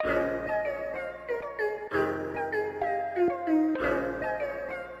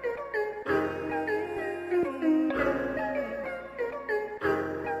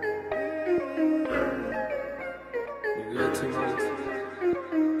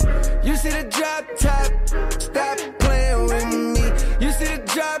You see the drop top, stop playing with me. You see the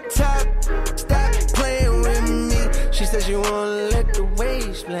drop top, stop playing with me. She says she wanna let the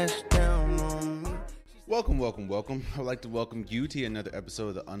waves splash down on me. Welcome. I'd like to welcome you to another episode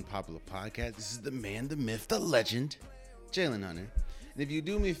of the Unpopular Podcast. This is the man, the myth, the legend, Jalen Hunter. And if you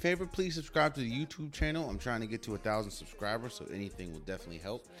do me a favor, please subscribe to the YouTube channel. I'm trying to get to 1,000 subscribers, so anything will definitely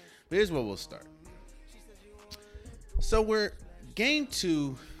help. But here's where we'll start. So we're game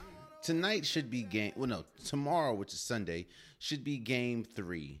 2. Tonight should be tomorrow, which is Sunday, should be game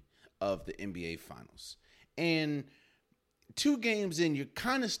 3 of the NBA Finals. And 2 games in, you're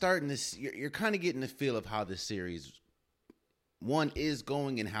kind of starting this. You're kind of getting the feel of how this series, one, is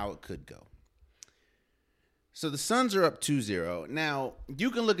going and how it could go. So the Suns are up 2-0. Now, you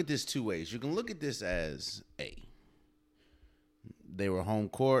can look at this 2 ways. You can look at this as they were home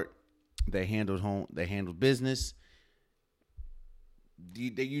court. They handled business.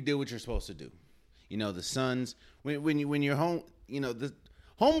 You did what you're supposed to do. You know, the Suns, when you're home, you know, the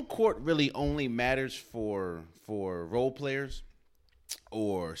home court really only matters for role players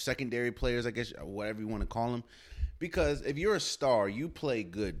or secondary players, I guess, whatever you want to call them. Because if you're a star, you play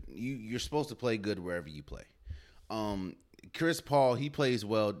good. You're supposed to play good wherever you play. Chris Paul, he plays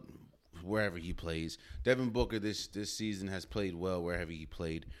well wherever he plays. Devin Booker this season has played well wherever he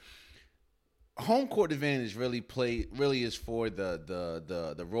played. Home court advantage really is for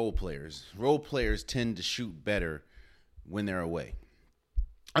the role players. Role players tend to shoot better when they're away.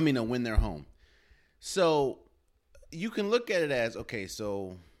 When they're home. So you can look at it as, okay,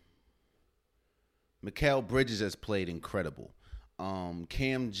 so Mikal Bridges has played incredible.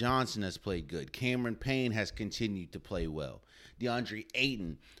 Cam Johnson has played good. Cameron Payne has continued to play well. DeAndre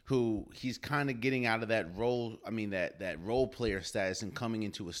Ayton, who he's kind of getting out of that role player status and coming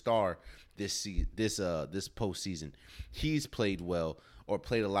into a star this postseason. He's played well, or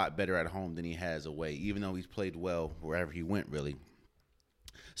played a lot better at home than he has away, even though he's played well wherever he went, really.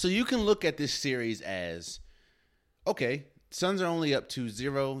 So you can look at this series as, okay, Suns are only up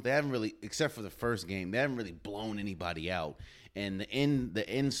 2-0. They haven't really, except for the first game, they haven't really blown anybody out. And the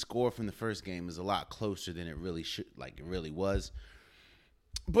end score from the first game is a lot closer than it really was.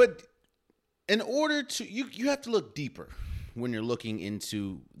 But in order to, you have to look deeper when you're looking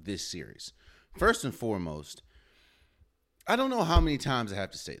into this series. First and foremost, I don't know how many times I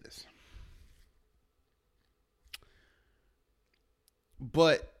have to say this,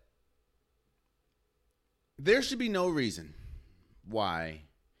 but there should be no reason why.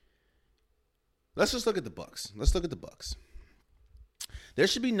 Let's just look at the Bucks. There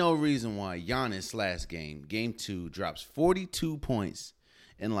should be no reason why Giannis last game 2, drops 42 points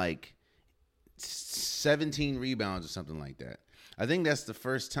and 17 rebounds or something like that. I think that's the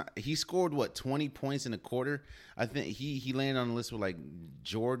first time he scored 20 points in a quarter. I think he landed on the list with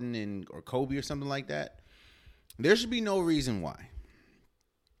Jordan or Kobe or something like that. There should be no reason why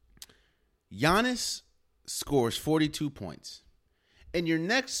Giannis scores 42 points. And your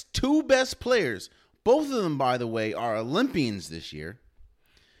next 2 best players, both of them, by the way, are Olympians this year,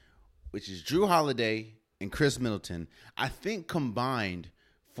 which is Jrue Holiday and Chris Middleton, I think combined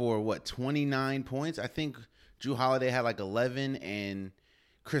for 29 points. I think Jrue Holiday had 11 and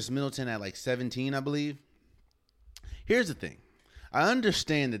Chris Middleton had 17, I believe. Here's the thing. I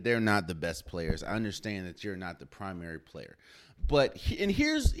understand that they're not the best players. I understand that you're not the primary player. But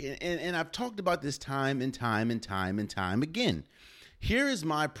and I've talked about this time and time again. Here is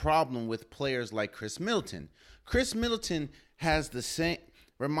my problem with players like Chris Middleton. Chris Middleton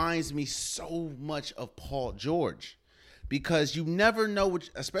reminds me so much of Paul George, because you never know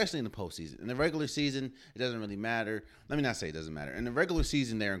especially in the postseason. In the regular season, it doesn't really matter. Let me not say it doesn't matter. In the regular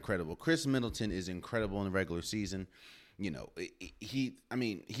season, they're incredible. Chris Middleton is incredible in the regular season. You know,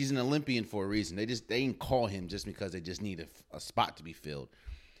 he's an Olympian for a reason. They didn't call him just because they just need a spot to be filled.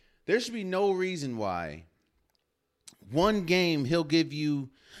 There should be no reason why one game he'll give you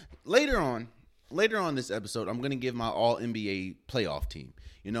later on this episode. I'm going to give my all NBA playoff team.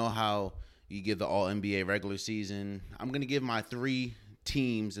 You know how you give the all NBA regular season? I'm going to give my 3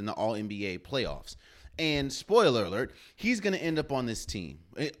 teams in the all NBA playoffs. And spoiler alert, he's going to end up on one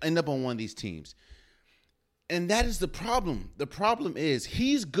of these teams. And that is the problem. The problem is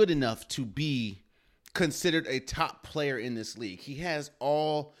he's good enough to be considered a top player in this league. He has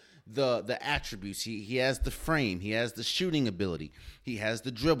all the attributes. He has the frame. He has the shooting ability. He has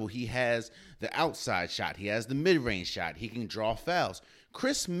the dribble. He has the outside shot. He has the mid-range shot. He can draw fouls.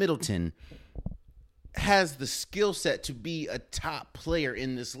 Chris Middleton has the skill set to be a top player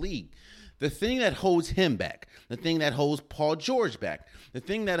in this league. The thing that holds him back, the thing that holds Paul George back, the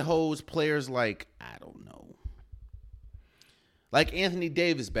thing that holds players like, I don't know, like Anthony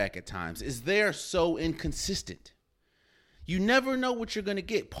Davis back at times, is they're so inconsistent. You never know what you're going to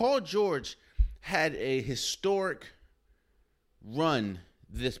get. Paul George had a historic run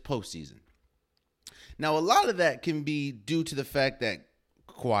this postseason. Now, a lot of that can be due to the fact that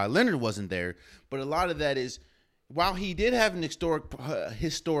Kawhi Leonard wasn't there, but a lot of that is, while he did have an historic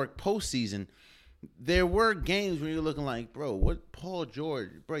postseason, there were games where you're looking like, bro, what Paul George,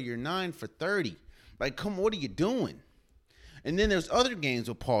 bro, you're 9 for 30. Like, come on, what are you doing? And then there's other games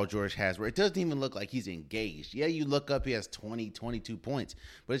where Paul George has where it doesn't even look like he's engaged. Yeah, you look up, he has 20, 22 points,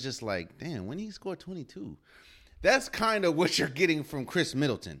 but it's just like, damn, when did he score 22? That's kind of what you're getting from Chris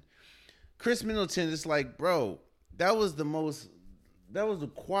Middleton. Chris Middleton is like, bro, that was the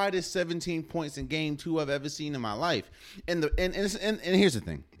quietest 17 points in game 2 I've ever seen in my life. And here's the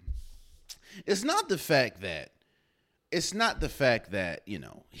thing. It's not the fact that, you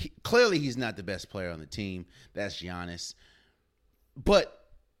know, clearly he's not the best player on the team. That's Giannis. But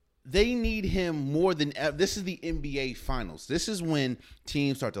they need him more than ever. This is the NBA Finals. This is when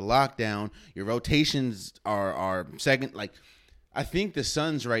teams start to lock down. Your rotations are second. Like, I think the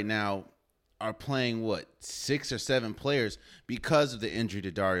Suns right now are playing, 6 or 7 players because of the injury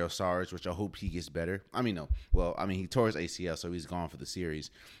to Dario Saric, which I hope he gets better. He tore his ACL, so he's gone for the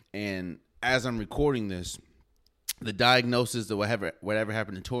series. And as I'm recording this, the diagnosis of whatever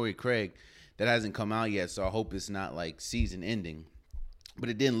happened to Torrey Craig, that hasn't come out yet, so I hope it's not like season ending. But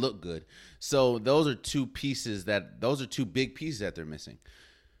it didn't look good. So those are two big pieces that they're missing.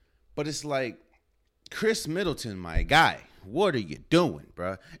 But it's like, Chris Middleton, my guy, what are you doing,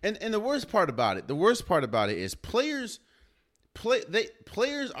 bro? And the worst part about it is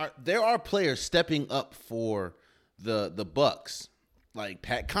there are players stepping up for the Bucks. Like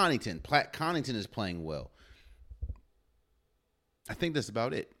Pat Connaughton. Pat Connaughton is playing well. I think that's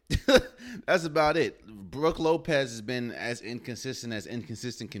about it. That's about it. Brook Lopez has been as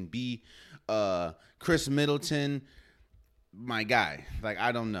inconsistent can be. Chris Middleton, my guy. Like,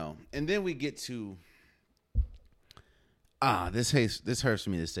 I don't know. And then we get to this hurts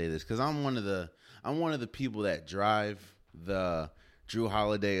me to say this because I'm one of the people that drive the Jrue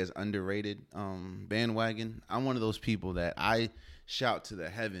Holiday is underrated bandwagon. I'm one of those people that I shout to the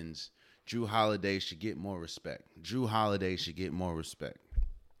heavens, Jrue Holiday should get more respect. Jrue Holiday should get more respect.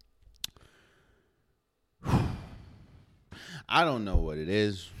 I don't know what it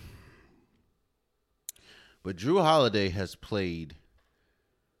is, but Jrue Holiday has played.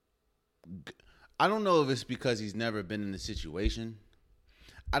 I don't know if it's because he's never been in the situation.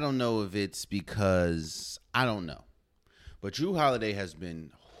 I don't know if it's because I don't know. But Jrue Holiday has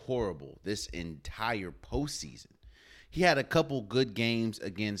been horrible this entire postseason. He had a couple good games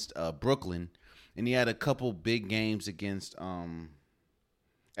against Brooklyn, and he had a couple big games against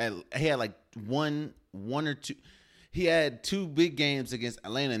he had like one or two. He had 2 big games against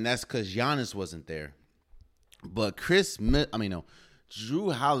Atlanta, and that's because Giannis wasn't there. But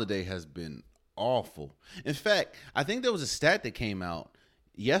Jrue Holiday has been awful. In fact, I think there was a stat that came out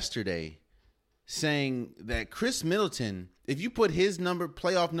yesterday saying that Chris Middleton, if you put his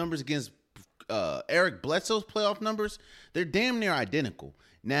playoff numbers against Eric Bledsoe's playoff numbers, they're damn near identical.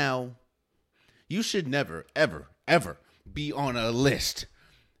 Now, you should never, ever, ever be on a list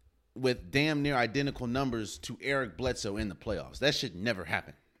with damn near identical numbers to Eric Bledsoe in the playoffs. That should never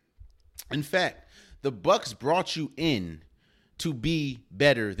happen. In fact, the Bucks brought you in to be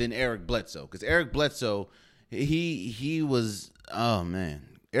better than Eric Bledsoe, because Eric Bledsoe, he was, oh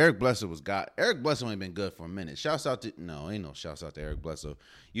man, Eric Bledsoe ain't been good for a minute. Ain't no shouts out to Eric Bledsoe.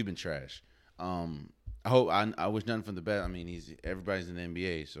 You've been trash. I wish nothing from the best. I mean, everybody's in the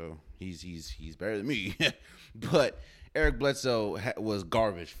NBA, so he's better than me. But Eric Bledsoe was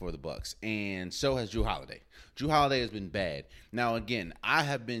garbage for the Bucks, and so has Jrue Holiday. Jrue Holiday has been bad. Now, again, I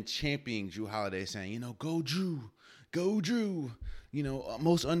have been championing Jrue Holiday, saying, go Jrue,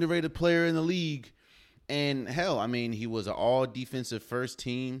 most underrated player in the league. And hell, I mean, he was an all defensive first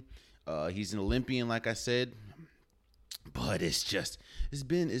team. He's an Olympian, like I said. But it's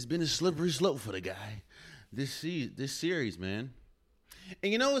been a slippery slope for the guy this series, man.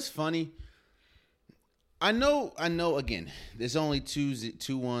 And it's funny. I know. Again, there's only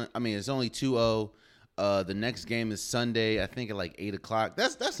 2-1. I mean, it's only 2-0. The next game is Sunday, I think at like 8:00.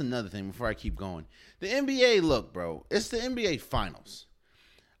 That's another thing before I keep going. The NBA, look, bro, it's the NBA Finals.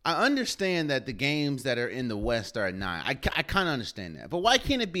 I understand that the games that are in the West are at 9. I kind of understand that. But why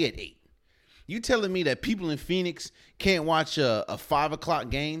can't it be at 8? You telling me that people in Phoenix can't watch a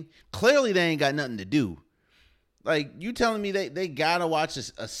 5:00 game? Clearly, they ain't got nothing to do. Like, you telling me they got to watch a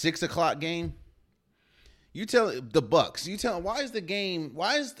 6:00 game? You tell the Bucks. You tell why is the game?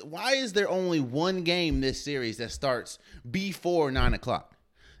 Why is there only one game this series that starts before 9:00?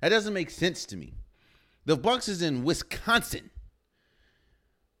 That doesn't make sense to me. The Bucks is in Wisconsin,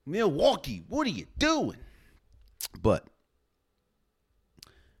 Milwaukee. What are you doing? But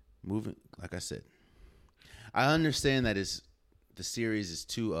moving, like I said, I understand that the series is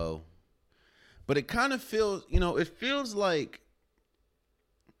 2-0, but it kind of feels, it feels like.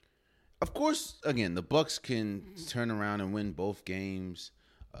 Of course, again, the Bucks can turn around and win both games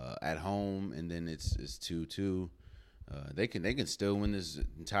at home, and then it's 2-2. They can still win this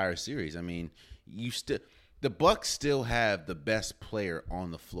entire series. I mean, the Bucks still have the best player on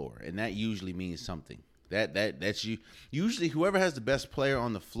the floor, and that usually means something. That's you. Usually, whoever has the best player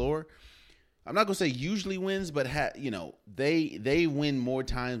on the floor, I'm not gonna say usually wins, but they win more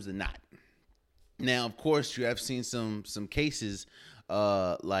times than not. Now, of course, you have seen some cases.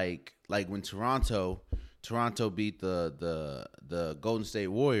 Like when Toronto beat the Golden State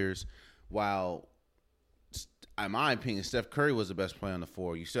Warriors, while in my opinion Steph Curry was the best player on the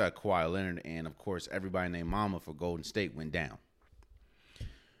floor, you still had Kawhi Leonard, and of course everybody named Mama for Golden State went down.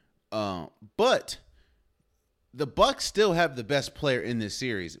 But the Bucks still have the best player in this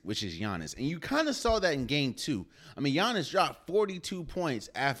series, which is Giannis, and you kind of saw that in Game 2. I mean, Giannis dropped 42 points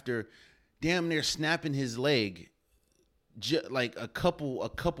after damn near snapping his leg. Like a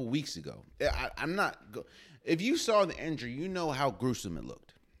couple weeks ago. I'm not. If you saw the injury, you know how gruesome it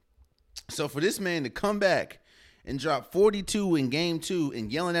looked. So for this man to come back and drop 42 in Game 2 and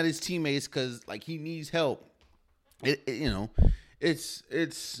yelling at his teammates because like he needs help, it's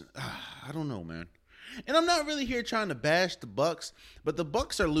I don't know, man. And I'm not really here trying to bash the Bucks, but the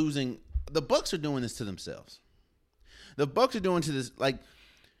Bucks are losing. The Bucks are doing this to themselves. The Bucks are doing to this like.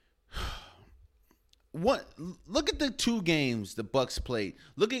 Look at the two games the Bucks played.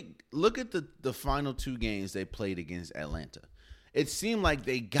 Look at the final two games they played against Atlanta. It seemed like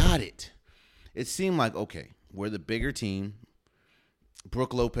they got it. It seemed like, okay, we're the bigger team.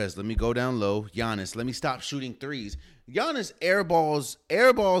 Brook Lopez, let me go down low. Giannis, let me stop shooting threes. Giannis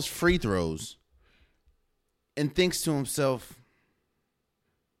airballs free throws and thinks to himself,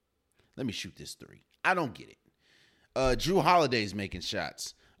 let me shoot this three. I don't get it. Drew Holiday's making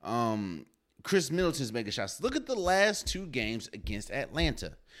shots. Chris Middleton's making shots. Look at the last two games against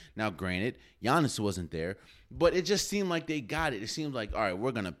Atlanta. Now, granted, Giannis wasn't there, but it just seemed like they got it. It seemed like, all right,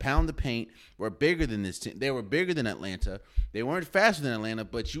 we're going to pound the paint. We're bigger than this team. They were bigger than Atlanta. They weren't faster than Atlanta,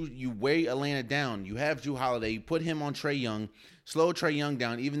 but you weigh Atlanta down. You have Drew Holiday. You put him on Trae Young, slow Trae Young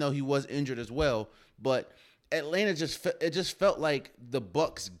down, even though he was injured as well. But Atlanta just felt like the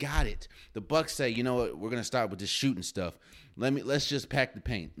Bucks got it. The Bucks say, you know what, we're going to start with this shooting stuff. Let's just pack the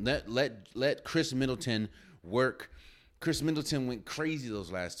paint. Let Chris Middleton work. Chris Middleton went crazy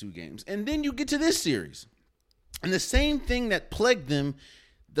those last two games. And then you get to this series. And the same thing that plagued them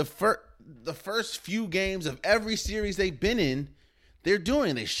the first few games of every series they've been in, they're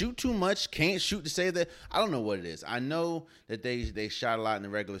doing. They shoot too much, can't shoot to save that. I don't know what it is. I know that they shot a lot in the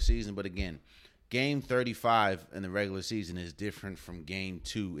regular season, but again, Game 35 in the regular season is different from Game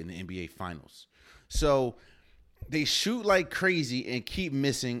 2 in the NBA Finals. So they shoot like crazy and keep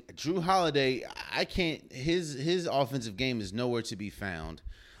missing. Drew Holiday, I can't. His offensive game is nowhere to be found.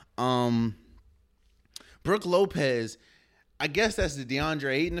 Brook Lopez, I guess that's the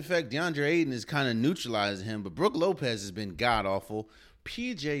DeAndre Ayton effect. DeAndre Ayton is kind of neutralizing him, but Brook Lopez has been god awful.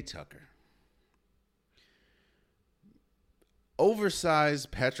 PJ Tucker,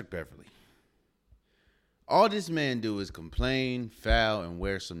 oversized Patrick Beverly. All this man do is complain, foul, and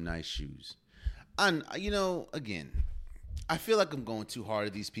wear some nice shoes. And, again, I feel like I'm going too hard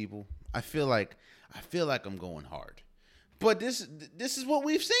at these people. I feel like I'm going hard. But this is what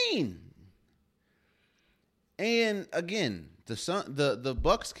we've seen. And again, the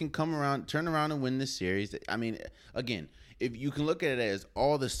Bucks can turn around and win this series. I mean, again, if you can look at it as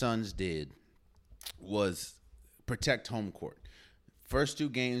all the Suns did was protect home court. First two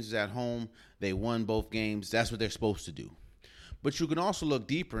games at home, they won both games. That's what they're supposed to do. But you can also look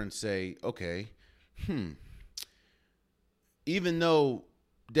deeper and say, okay, even though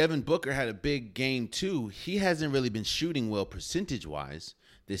Devin Booker had a big Game 2, he hasn't really been shooting well percentage-wise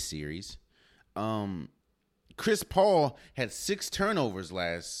this series. Chris Paul had 6 turnovers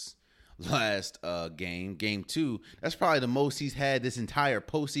last game, Game 2. That's probably the most he's had this entire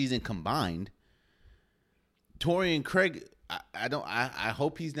postseason combined. Torrey Craig, I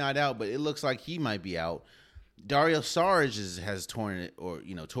hope he's not out, but it looks like he might be out. Dario Saric has torn it, or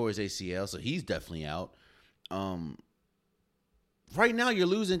tore his ACL, so he's definitely out. Right now you're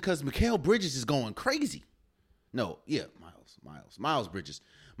losing because Mikal Bridges is going crazy. Miles Bridges.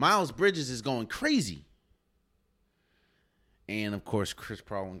 Miles Bridges is going crazy. And, of course, Chris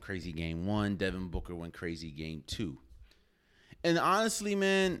Paul went crazy game 1. Devin Booker went crazy game 2. And honestly,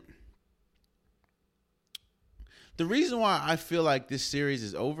 man, the reason why I feel like this series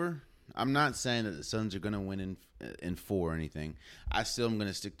is over, I'm not saying that the Suns are going to win in 4 or anything. I still am going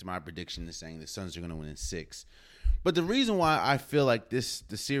to stick to my prediction of saying the Suns are going to win in 6. But the reason why I feel like the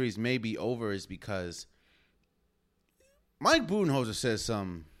series may be over is because Mike Budenholzer said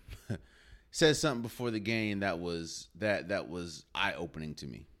something before the game that was eye-opening to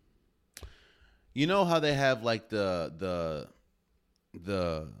me. You know how they have like the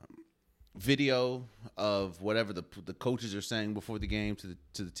video of whatever the coaches are saying before the game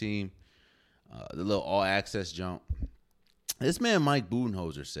to the team, the little all access jump. This man Mike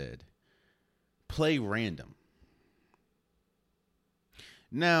Budenholzer said, "Play random."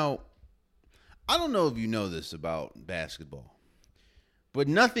 Now, I don't know if you know this about basketball, but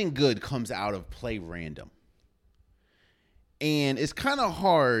nothing good comes out of play random. And it's kind of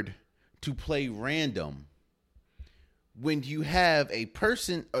hard to play random when you have a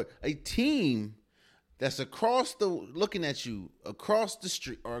team that's looking at you across the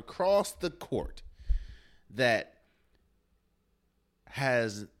street or across the court that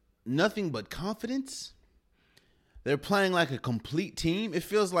has nothing but confidence. They're playing like a complete team. It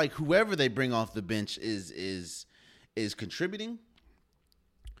feels like whoever they bring off the bench is contributing.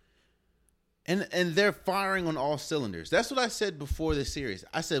 And they're firing on all cylinders. That's what I said before this series.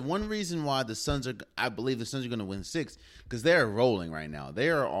 I said one reason why I believe the Suns are going to win 6 because they're rolling right now. They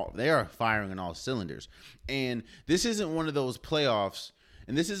are firing on all cylinders. And this isn't one of those playoffs,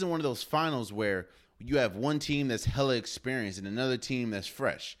 and this isn't one of those finals where you have one team that's hella experienced and another team that's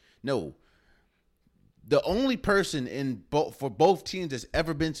fresh. No. The only person for both teams that's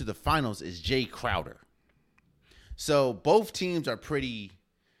ever been to the finals is Jay Crowder. So both teams are pretty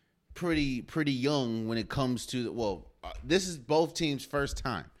young when it comes to this is both teams' first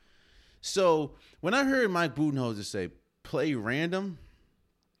time. So when I heard Mike Budenholzer say play random,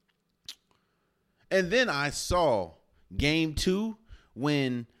 and then I saw game 2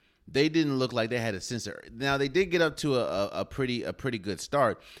 when they didn't look like they had a sense of. Now they did get up to a pretty good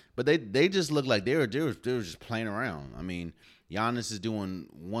start, but they just looked like they were just playing around. I mean, Giannis is doing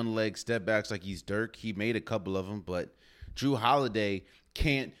one leg step backs like he's Dirk. He made a couple of them, but Drew Holiday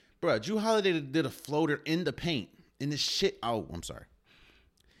can't. Bro, Drew Holiday did a floater in the paint in the shit. Oh, I'm sorry.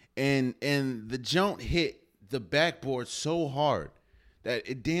 And the jump hit the backboard so hard that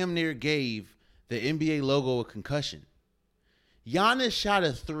it damn near gave the NBA logo a concussion. Giannis shot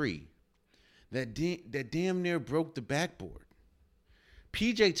a 3 that damn near broke the backboard.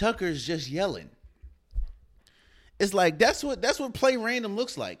 PJ Tucker is just yelling. It's like that's what play random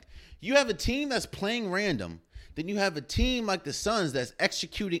looks like. You have a team that's playing random. Then you have a team like the Suns that's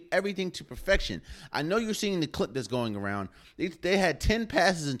executing everything to perfection. I know you're seeing the clip that's going around. They had 10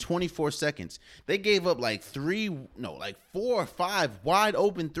 passes in 24 seconds. They gave up like 4 or 5 wide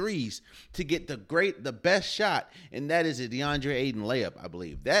open threes to get the best shot, and that is a DeAndre Ayton layup, I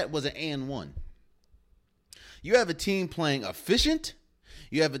believe. That was an and one. You have a team playing efficient.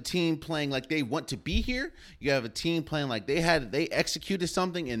 You have a team playing like they want to be here. You have a team playing like they executed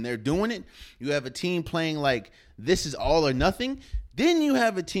something and they're doing it. You have a team playing like this is all or nothing. Then you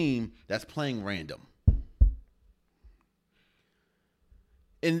have a team that's playing random.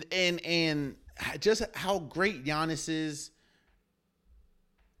 And just how great Giannis is.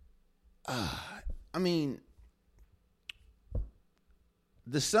 I mean,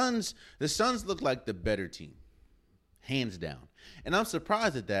 the Suns look like the better team, hands down. And I'm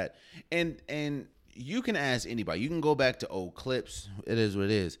surprised at that. And you can ask anybody. You can go back to old clips. It is what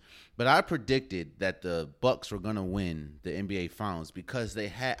it is. But I predicted that the Bucks were going to win the NBA Finals because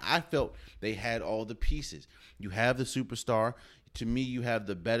I felt they had all the pieces. You have the superstar. To me, you have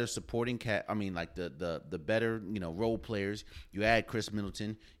the better supporting the better, role players. You had Chris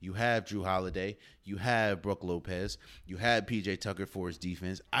Middleton. You have Drew Holiday. You have Brook Lopez. You had PJ Tucker for his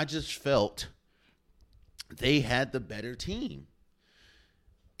defense. I just felt they had the better team.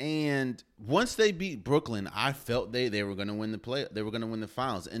 And once they beat Brooklyn, I felt they were going to win they were going to win the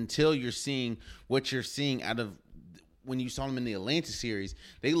finals until you're seeing what you're seeing out of when you saw them in the Atlanta series.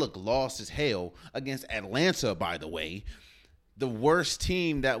 They look lost as hell against Atlanta, by the way. The worst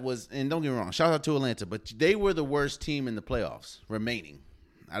team that was, and don't get me wrong, shout out to Atlanta, but they were the worst team in the playoffs remaining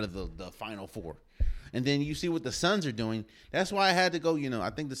out of the Final Four. And then you see what the Suns are doing. That's why I had to go,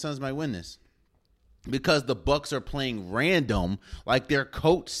 I think the Suns might win this. Because the Bucks are playing random, like their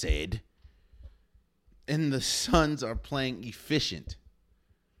coach said, and the Suns are playing efficient,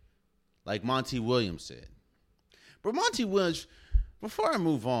 like Monty Williams said. But Monty Williams, before I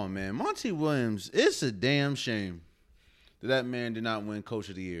move on, man, Monty Williams, it's a damn shame that man did not win Coach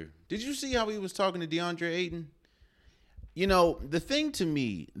of the Year. Did you see how he was talking to DeAndre Ayton? You know, the thing to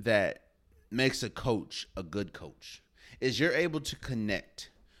me that makes a coach a good coach is you're able to connect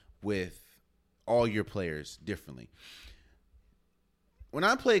with all your players differently. When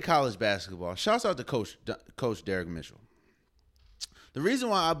I played college basketball, shouts out to Coach Derek Mitchell. The reason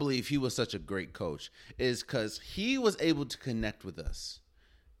why I believe he was such a great coach is because he was able to connect with us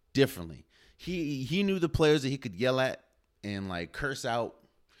differently. He knew the players that he could yell at and like curse out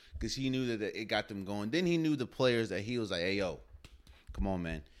because he knew that it got them going. Then he knew the players that he was like, "Hey, yo, come on,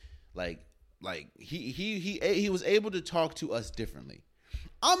 man!" Like he was able to talk to us differently.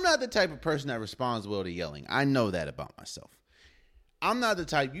 I'm not the type of person that responds well to yelling. I know that about myself. I'm not the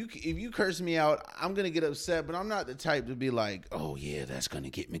type, if you curse me out, I'm going to get upset, but I'm not the type to be like, oh, yeah, that's going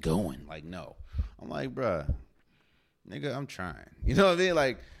to get me going. Like, no. I'm like, bruh, nigga, I'm trying. You know what I mean?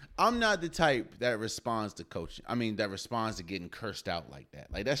 Like, I'm not the type that responds to coaching. I mean, that responds to getting cursed out like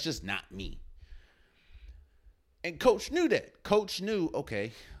that. Like, that's just not me. And Coach knew that. Coach knew,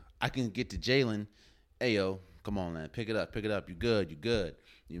 okay, I can get to Jalen. Hey, yo, come on, man. Pick it up. You good.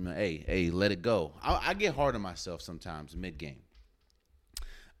 You know, hey, let it go. I get hard on myself sometimes mid-game.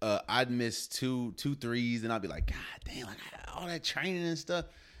 I'd miss two threes, and I'd be like, God damn, I got all that training and stuff,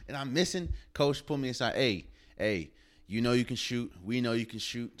 and I'm missing. Coach pulled me aside. Hey, you know you can shoot. We know you can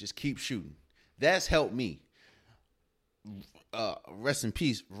shoot. Just keep shooting. That's helped me. Rest in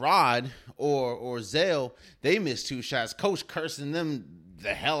peace, Rod or Zell. They missed 2 shots. Coach cursing them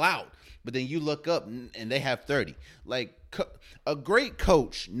the hell out. But then you look up and they have 30. Like a great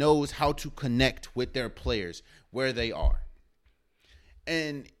coach knows how to connect with their players where they are.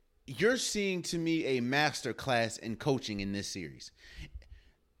 And you're seeing, to me, a master class in coaching in this series.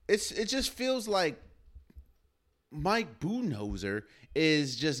 It just feels like Mike Budenholzer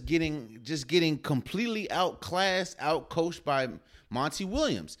is just getting completely outclassed, outcoached by Monty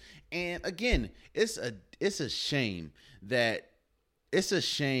Williams. And again, it's a shame that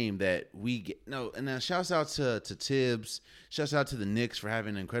we get no. And now shouts out to Tibbs, shouts out to the Knicks for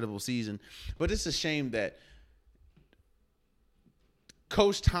having an incredible season. But it's a shame that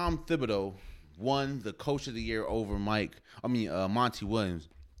Coach Tom Thibodeau won the Coach of the Year over Monty Williams.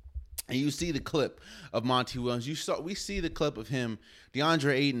 And you see the clip of Monty Williams. We see the clip of him.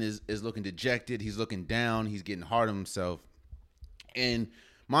 DeAndre Ayton is looking dejected. He's looking down. He's getting hard on himself. And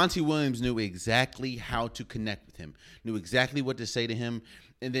Monty Williams knew exactly how to connect with him, knew exactly what to say to him.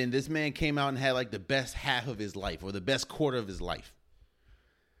 And then this man came out and had like the best half of his life or the best quarter of his life.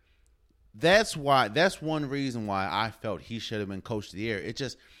 That's one reason why I felt he should have been Coach of the Year. It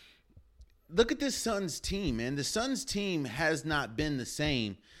just, look at this Suns team, man. The Suns team has not been the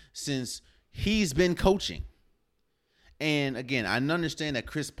same since he's been coaching. And again, I understand that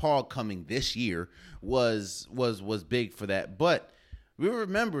Chris Paul coming this year was big for that. But we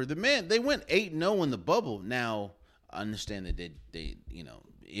remember they went 8-0 in the bubble. Now, I understand that they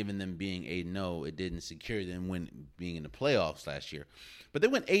even them being 8-0, it didn't secure them being in the playoffs last year. But they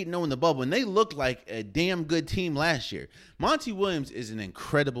went 8-0 in the bubble, and they looked like a damn good team last year. Monty Williams is an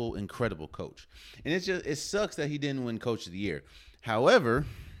incredible, incredible coach. And it sucks that he didn't win Coach of the Year. However,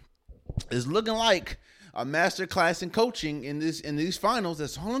 it's looking like a master class in coaching in these finals.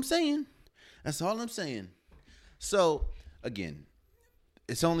 That's all I'm saying. So, again,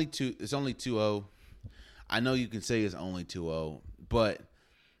 it's only 2-0. I know you can say it's only 2-0, but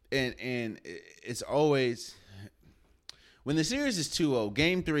and it's always, when the series is 2-0,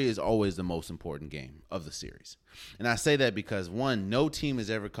 game 3 is always the most important game of the series. And I say that because, one, no team has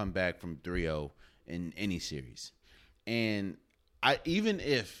ever come back from 3-0 in any series. And even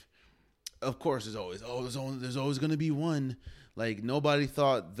if, of course, there's always going to be one. Like, nobody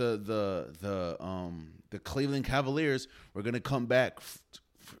thought the Cleveland Cavaliers were going to come back,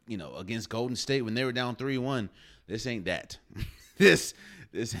 against Golden State when they were down 3-1. This ain't that.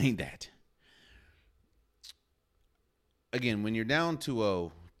 This ain't that. Again, when you're down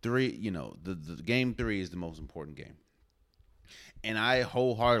 2-0, the game 3 is the most important game. And I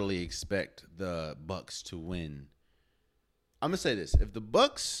wholeheartedly expect the Bucks to win. I'm going to say this. If the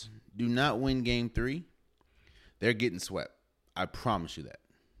Bucks do not win game 3, they're getting swept. I promise you that.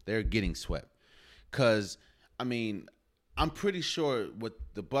 They're getting swept. Because, I'm pretty sure what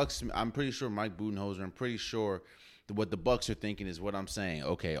the Bucks, I'm pretty sure Mike Budenholzer, I'm pretty sure what the Bucks are thinking is what I'm saying.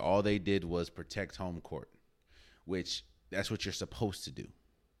 Okay, all they did was protect home court, which that's what you're supposed to do.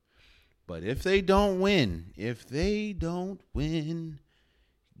 But if they don't win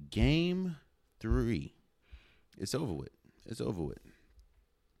game 3, it's over with. It's over with.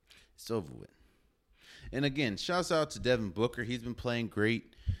 And again, shouts out to Devin Booker. He's been playing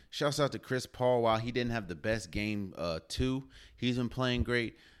great. Shouts out to Chris Paul. While he didn't have the best game two, he's been playing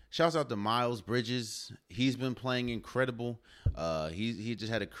great. Shouts out to Miles Bridges. He's been playing incredible. He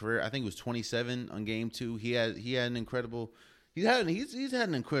just had a career. I think it was 27 on game two. He had an incredible. He's had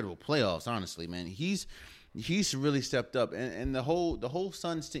an incredible playoffs. Honestly, man, he's really stepped up. And the whole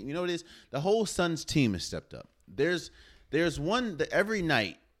Suns team. You know what it is? The whole Suns team has stepped up. There's one that every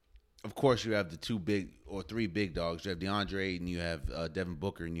night. Of course, you have the two big or three big dogs. You have DeAndre, and you have Devin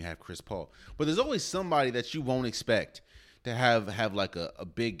Booker, and you have Chris Paul. But there's always somebody that you won't expect to have like a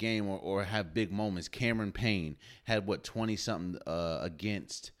big game or have big moments. Cameron Payne had 20-something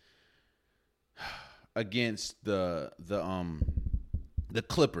against the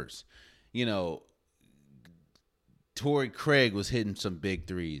Clippers. You know, Torrey Craig was hitting some big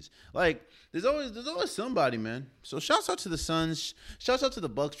threes. Like there's always somebody, man. So shouts out to the Suns. Shouts out to the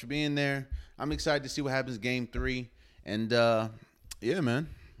Bucks for being there. I'm excited to see what happens game 3. And yeah, man,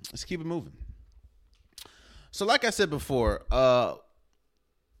 let's keep it moving. So like I said before,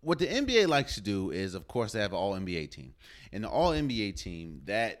 what the NBA likes to do is, of course, they have an All-NBA team. And the All-NBA team,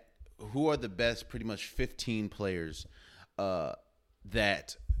 who are the best pretty much 15 players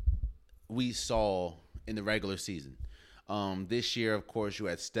that we saw in the regular season. This year, of course, you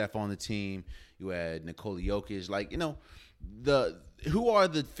had Steph on the team. You had Nikola Jokic. Like, you know, who are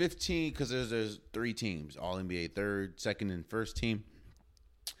the 15? Because there's 3 teams, All-NBA third, second, and first team.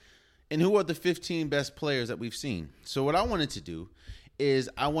 And who are the 15 best players that we've seen? So what I wanted to do is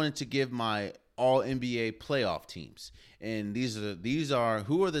I wanted to give my All-NBA playoff teams. And these are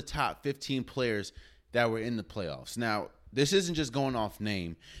who are the top 15 players that were in the playoffs. Now, this isn't just going off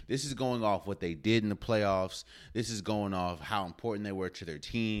name. This is going off what they did in the playoffs. This is going off how important they were to their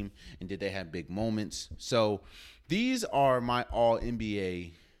team and did they have big moments. So these are my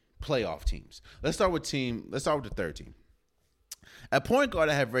All-NBA playoff teams. Let's start with the third team. At point guard,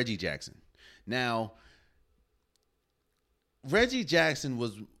 I have Reggie Jackson. Now, Reggie Jackson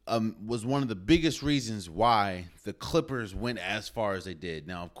was one of the biggest reasons why the Clippers went as far as they did.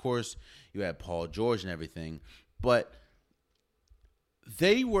 Now, of course, you had Paul George and everything, but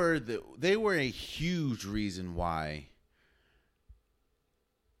they were a huge reason why.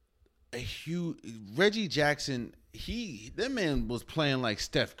 Reggie Jackson, that man was playing like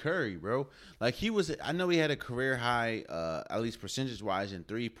Steph Curry, bro. Like I know he had a career high, at least percentage wise, in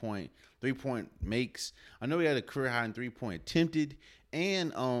three point makes. I know he had a career high in 3-point attempted,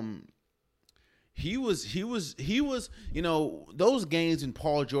 and he was, you know, those games when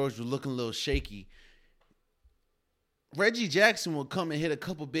Paul George was looking a little shaky, Reggie Jackson would come and hit a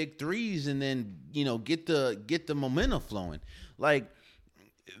couple big threes and then, you know, get the momentum flowing. Like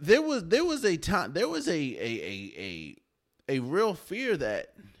there was a real fear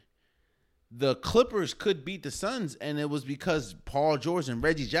that the Clippers could beat the Suns, and it was because Paul George and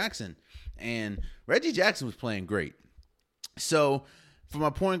Reggie Jackson. And Reggie Jackson was playing great. So for my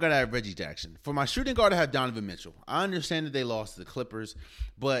point guard, I have Reggie Jackson. For my shooting guard, I have Donovan Mitchell. I understand that they lost to the Clippers,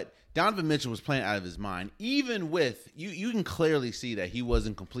 but Donovan Mitchell was playing out of his mind. Even with, you can clearly see that he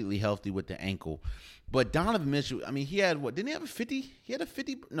wasn't completely healthy with the ankle. But Donovan Mitchell, I mean, he had what? Didn't he have a 50? He had a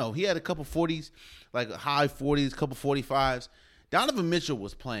 50? No, he had a couple 40s, like high 40s, couple 45s. Donovan Mitchell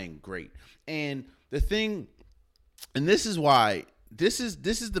was playing great. And the thing, and this is why, this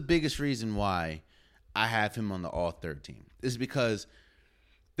is the biggest reason why I have him on the all-third team, is because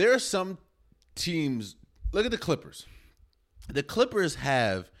there are some teams, look at the Clippers. The Clippers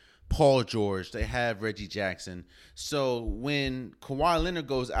have Paul George. They have Reggie Jackson. So when Kawhi Leonard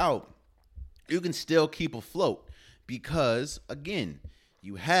goes out, you can still keep afloat because, again,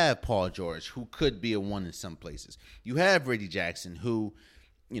 you have Paul George, who could be a one in some places. You have Reggie Jackson, who,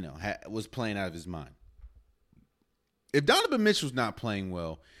 you know, was playing out of his mind. If Donovan Mitchell's not playing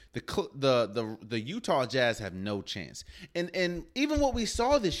well, the Utah Jazz have no chance. And even what we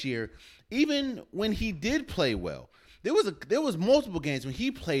saw this year, even when he did play well, there was multiple games when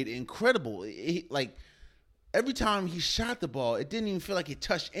he played incredible. Like every time he shot the ball, it didn't even feel like it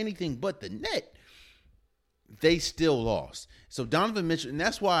touched anything but the net. They still lost. So Donovan Mitchell, and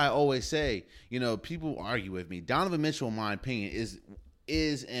that's why I always say, you know, people argue with me. Donovan Mitchell, in my opinion,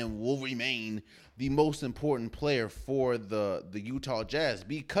 is and will remain the most important player for the Utah Jazz,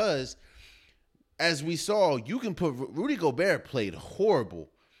 because as we saw, you can put Rudy Gobert played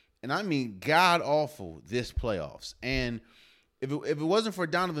horrible, and I mean god awful this playoffs. And if it wasn't for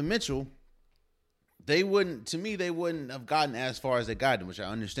Donovan Mitchell, they wouldn't have gotten as far as they got, which I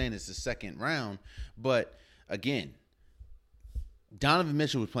understand is the second round. But again, Donovan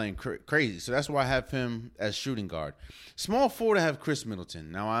Mitchell was playing crazy, so that's why I have him as shooting guard. Small forward, I have Chris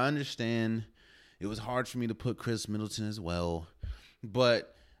Middleton. Now, I understand it was hard for me to put Chris Middleton as well,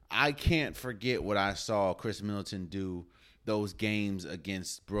 but I can't forget what I saw Chris Middleton do those games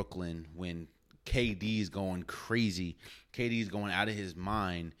against Brooklyn when KD's going crazy. KD's going out of his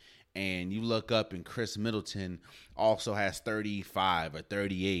mind. And you look up and Chris Middleton also has 35 or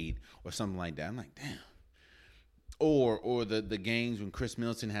 38 or something like that. I'm like, damn. Or the games when Chris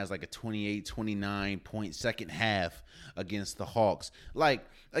Middleton has like a 28, 29 point second half against the Hawks. Like,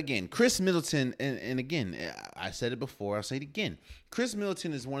 again, Chris Middleton, and again, I said it before, I'll say it again. Chris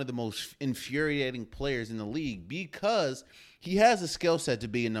Middleton is one of the most infuriating players in the league because he has a skill set to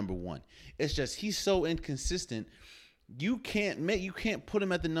be a number one. It's just he's so inconsistent. You can't put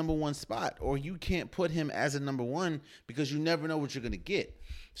him at the number one spot, or you can't put him as a number one because you never know what you're going to get.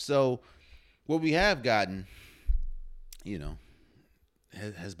 So what we have gotten,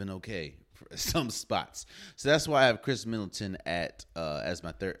 has been okay for some spots. So that's why I have Chris Middleton at as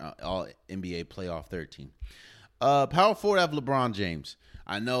my third All NBA playoff third team. Power forward, I have LeBron James.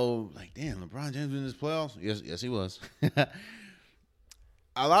 I know, like, damn, LeBron James in his playoffs? Yes, he was.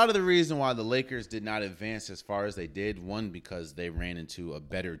 A lot of the reason why the Lakers did not advance as far as they did, one, because they ran into a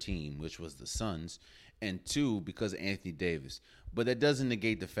better team, which was the Suns, and two, because of Anthony Davis. But that doesn't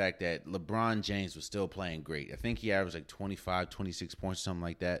negate the fact that LeBron James was still playing great. I think he averaged like 25, 26 points, something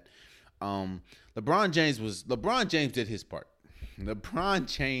like that. LeBron James did his part.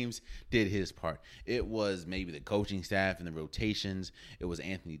 LeBron James did his part. It was maybe the coaching staff and the rotations. It was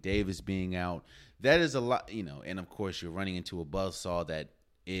Anthony Davis being out. That is a lot, and of course you're running into a buzzsaw that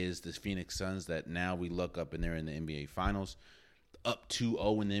is the Phoenix Suns that now we look up and they're in the NBA Finals, up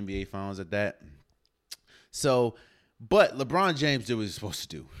 2-0 in the NBA Finals at that. So, but LeBron James did what he was supposed to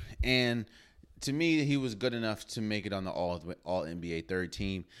do. And to me, he was good enough to make it on the all NBA third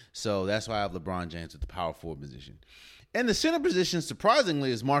team. So that's why I have LeBron James at the power forward position. And the center position,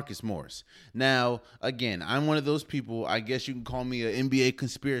 surprisingly, is Marcus Morris. Now, again, I'm one of those people, I guess you can call me an NBA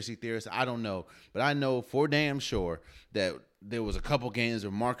conspiracy theorist. I don't know. But I know for damn sure that there was a couple games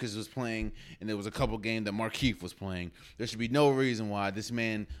where Marcus was playing and there was a couple games that Markieff was playing. There should be no reason why this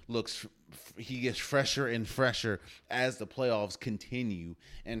man he gets fresher and fresher as the playoffs continue.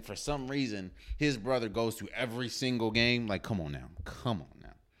 And for some reason, his brother goes to every single game. Like, come on now.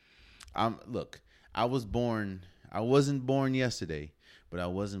 Look, I wasn't born yesterday, but I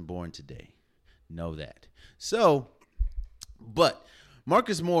wasn't born today. Know that. So, but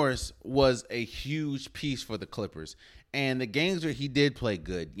Marcus Morris was a huge piece for the Clippers. And the games where he did play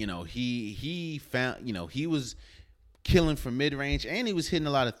good, he found, he was killing from mid-range and he was hitting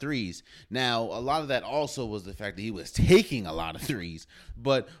a lot of threes. Now, a lot of that also was the fact that he was taking a lot of threes.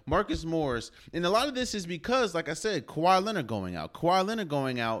 But Marcus Morris, and a lot of this is because, like I said, Kawhi Leonard going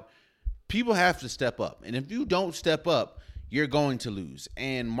out, people have to step up. And if you don't step up, you're going to lose.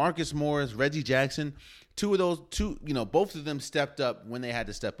 And Marcus Morris, Reggie Jackson, both of them stepped up when they had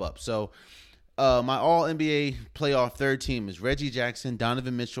to step up. So my all-NBA playoff third team is Reggie Jackson,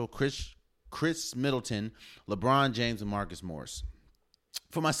 Donovan Mitchell, Chris Middleton, LeBron James, and Marcus Morris.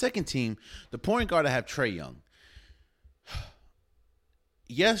 For my second team, the point guard, I have Trae Young.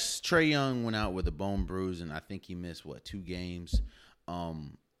 Yes, Trae Young went out with a bone bruise, and I think he missed, 2 games.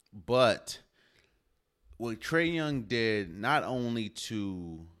 But what Trae Young did, not only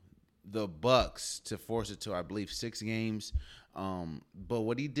to the Bucks to force it to, I believe, 6 games, but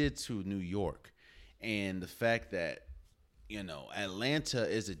what he did to New York, and the fact that Atlanta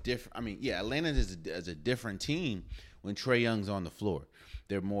is a different. Atlanta is a different team when Trae Young's on the floor.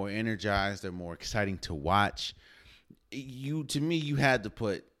 They're more energized. They're more exciting to watch. You had to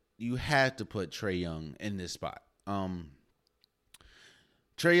put Trae Young in this spot. Trae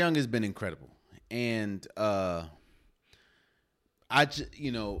Young has been incredible, and there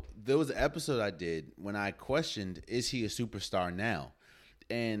was an episode I did when I questioned, is he a superstar now?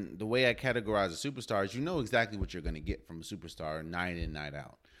 And the way I categorize a superstar is you know exactly what you're going to get from a superstar night in, night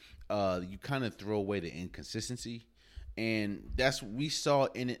out. You kind of throw away the inconsistency, and that's what we saw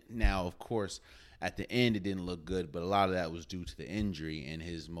in it. Now, of course, at the end it didn't look good, but a lot of that was due to the injury, and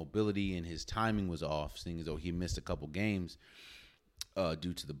his mobility and his timing was off, seeing as though he missed a couple games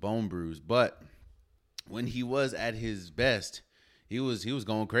due to the bone bruise. But when he was at his best, he was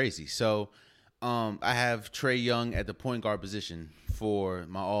going crazy. So I have Trae Young at the point guard position for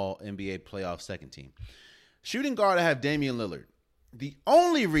my all-NBA playoff second team. Shooting guard, I have Damian Lillard. The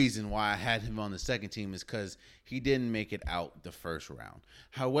only reason why I had him on the second team is because he didn't make it out the first round.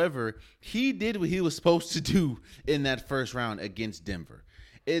 However, he did what he was supposed to do in that first round against Denver.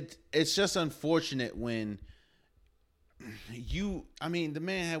 It's just unfortunate when the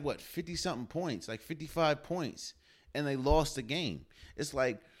man had 50-something points, like 55 points, and they lost the game. It's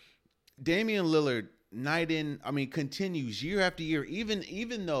like Damian Lillard continues year after year,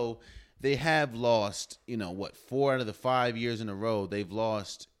 even though they have lost, 4 out of the 5 years in a row, they've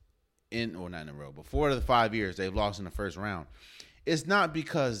lost not in a row, but 4 out of the 5 years they've lost in the first round. It's not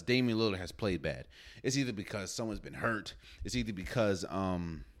because Damian Lillard has played bad. It's either because someone's been hurt. It's either because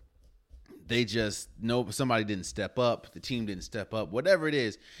they just know somebody didn't step up, the team didn't step up, whatever it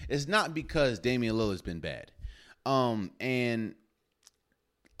is. It's not because Damian Lillard's been bad. And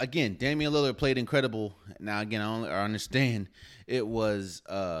again, Damian Lillard played incredible. Now, again, I understand it was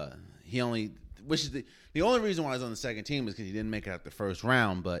which is the only reason why he's on the second team is because he didn't make it out the first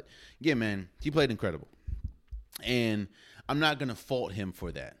round. But yeah, man, he played incredible, and I'm not gonna fault him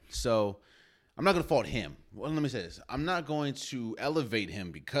for that. So I'm not gonna fault him. Well, let me say this: I'm not going to elevate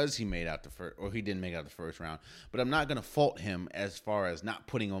him because he made out the first, or he didn't make out the first round. But I'm not gonna fault him as far as not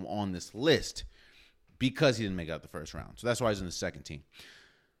putting him on this list because he didn't make out the first round. So that's why he's in the second team.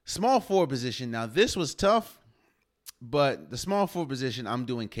 Small forward position. Now, this was tough, but the small forward position, I'm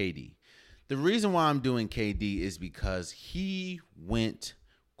doing KD. The reason why I'm doing KD is because he went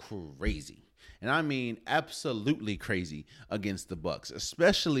crazy. And I mean absolutely crazy against the Bucks,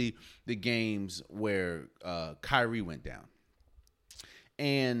 especially the games where Kyrie went down.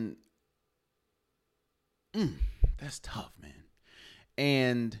 And that's tough, man.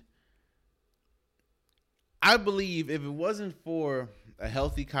 And I believe if it wasn't for a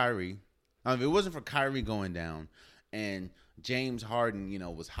healthy Kyrie, if it wasn't for Kyrie going down and James Harden,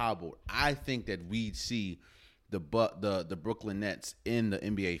 was hobbled, I think that we'd see the Brooklyn Nets in the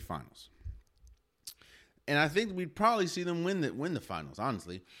NBA Finals. And I think we'd probably see them win the finals,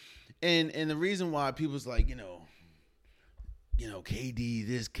 honestly. And the reason why people's like, KD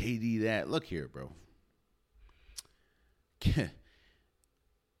this, KD that. Look here, bro.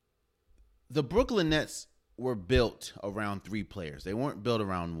 The Brooklyn Nets were built around 3 players. They weren't built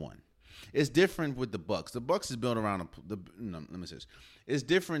around one. It's different with the Bucks. The Bucks is built around let me say this. It's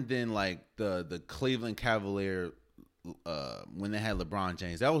different than like the Cleveland Cavaliers when they had LeBron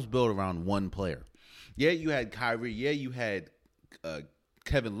James. That was built around one player. Yeah, you had Kyrie. Yeah, you had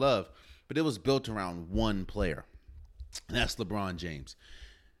Kevin Love, but it was built around one player, and that's LeBron James.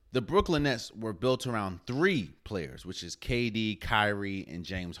 The Brooklyn Nets were built around 3 players, which is KD, Kyrie, and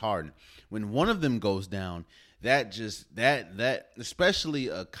James Harden. When one of them goes down, that especially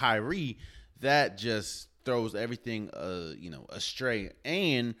Kyrie, that just throws everything astray.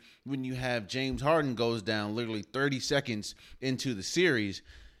 And when you have James Harden goes down literally 30 seconds into the series,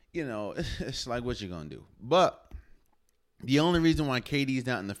 it's like, what you gonna do? But the only reason why KD's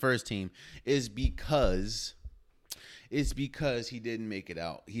not in the first team is because he didn't make it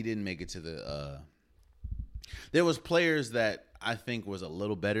out. He didn't make it to the there was players that I think was a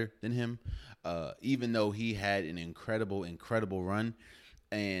little better than him, even though he had an incredible run.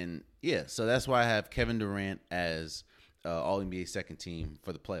 And yeah, so that's why I have Kevin Durant as All-NBA second team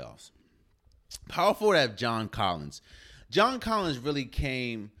for the playoffs. Power forward, I have John Collins. John Collins really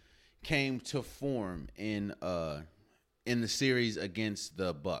came to form in the series against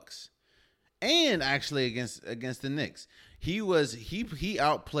the Bucks. And actually against the Knicks. He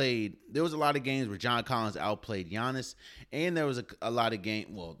outplayed. There was a lot of games where John Collins outplayed Giannis, and there was a lot of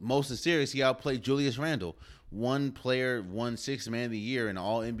most of the series he outplayed Julius Randle. One player won Sixth Man of the Year in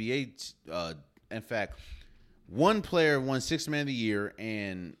All NBA. In fact, one player won Sixth Man of the Year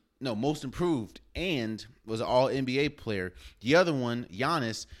and Most Improved, and was an All NBA player. The other one,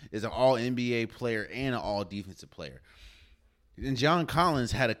 Giannis, is an All NBA player and an All Defensive player. And John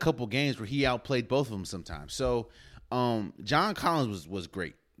Collins had a couple games where he outplayed both of them sometimes. So John Collins was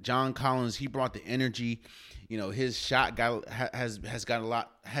great. John Collins, he brought the energy. His shot has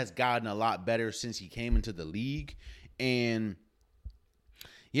gotten a lot better since he came into the league. And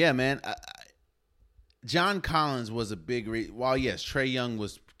yeah, man, John Collins was a big reason. While yes, Trae Young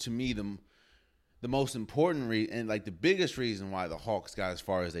was to me the most important reason and like the biggest reason why the Hawks got as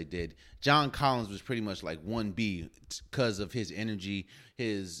far as they did. John Collins was pretty much like 1B because of his energy,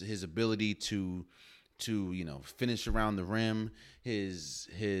 his ability to finish around the rim.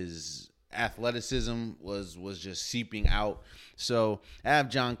 His athleticism was just seeping out. So I have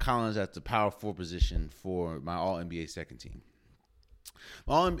John Collins at the power forward position for my All NBA second team.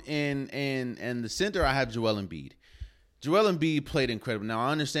 And the center I have Joel Embiid. Joel Embiid played incredible. Now,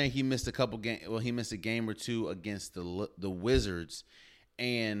 I understand he missed a couple games. Well, he missed a game or two against the Wizards.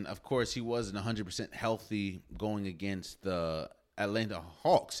 And, of course, he wasn't 100% healthy going against the Atlanta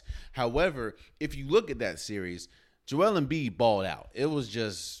Hawks. However, if you look at that series, Joel Embiid balled out. It was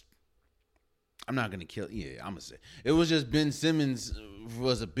just – I'm not going to kill – yeah, I'm going to say. It was just Ben Simmons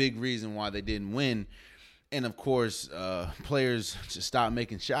was a big reason why they didn't win. And, of course, players just stopped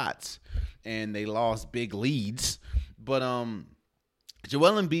making shots. and they lost big leads. But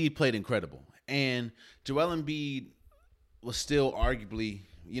Joel Embiid played incredible, and Joel Embiid was still arguably,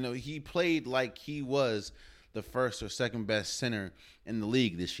 he played like he was the first or second best center in the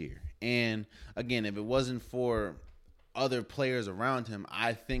league this year. And again, if it wasn't for other players around him,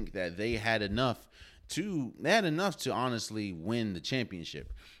 I think that they had enough to honestly win the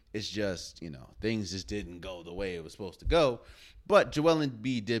championship. It's just, things just didn't go the way it was supposed to go. But Joel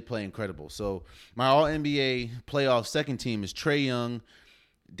Embiid did play incredible. So my All-NBA playoff second team is Trae Young,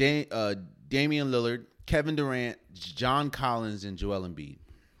 Damian Lillard, Kevin Durant, John Collins, and Joel Embiid.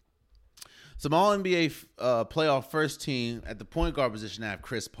 So my All-NBA playoff first team at the point guard position, I have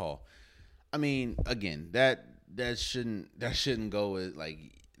Chris Paul. I mean, again, that shouldn't go as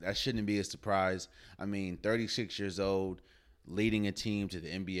that shouldn't be a surprise. I mean, 36 years old, leading a team to the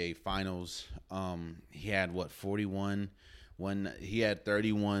NBA Finals. He had 41 when he had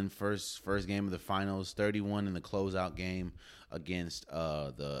 31 first game of the Finals, 31 in the closeout game against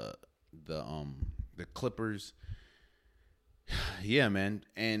the Clippers. Yeah, man,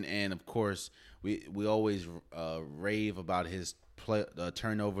 and of course we always rave about his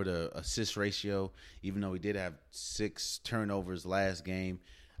turnover to assist ratio, even though he did have 6 turnovers last game.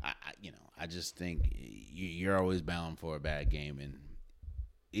 I just think you're always bound for a bad game, and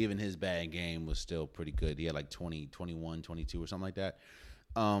even his bad game was still pretty good. He had like 20, 21, 22 or something like that.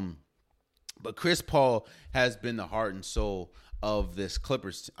 But Chris Paul has been the heart and soul of this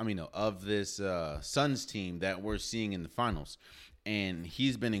Suns team that we're seeing in the finals. And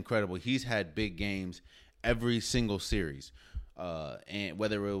he's been incredible. He's had big games every single series. And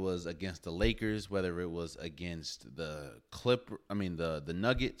whether it was against the Lakers, whether it was against the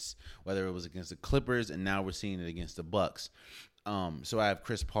Nuggets, whether it was against the Clippers, and now we're seeing it against the Bucks. So I have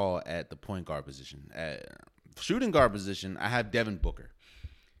Chris Paul at the point guard position. At shooting guard position, I have Devin Booker.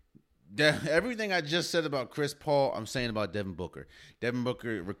 Everything I just said about Chris Paul, I'm saying about Devin Booker. Devin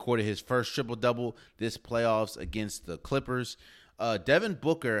Booker recorded his first triple-double this playoffs against the Clippers. Devin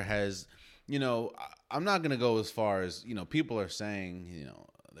Booker has, I'm not going to go as far as, people are saying,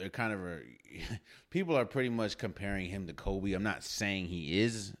 they're kind of, people are pretty much comparing him to Kobe. I'm not saying he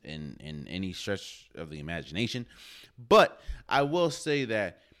is in any stretch of the imagination. But I will say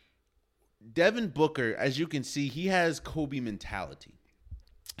that Devin Booker, as you can see, he has Kobe mentality.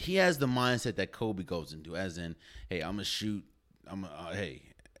 He has the mindset that Kobe goes into, as in, hey, I'm gonna shoot. Hey,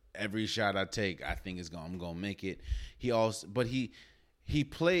 every shot I take, I think I'm gonna make it. He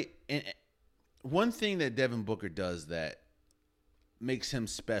played. And one thing that Devin Booker does that makes him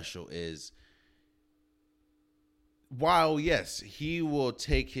special is, while yes, he will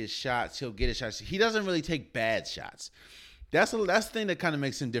take his shots, he'll get his shots. He doesn't really take bad shots. That's the thing that kind of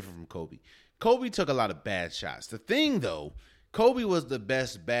makes him different from Kobe. Kobe took a lot of bad shots. The thing though, Kobe was the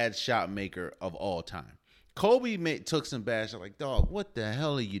best bad shot maker of all time. Kobe took some bad shots, like, dog, what the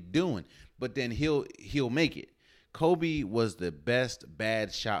hell are you doing? But then he'll make it. Kobe was the best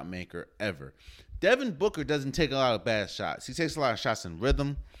bad shot maker ever. Devin Booker doesn't take a lot of bad shots. He takes a lot of shots in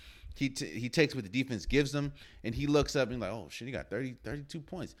rhythm. He takes what the defense gives him, and he looks up and he's like, oh, shit, he got 32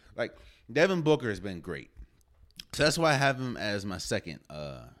 points. Like, Devin Booker has been great. So that's why I have him as my second,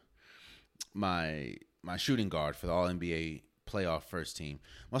 my shooting guard for the All-NBA playoff first team.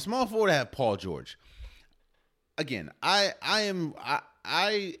 My small forward, I have Paul George. Again, I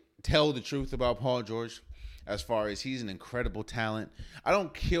tell the truth about Paul George as far as he's an incredible talent. I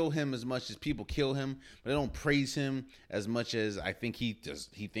don't kill him as much as people kill him, but I don't praise him as much as I think he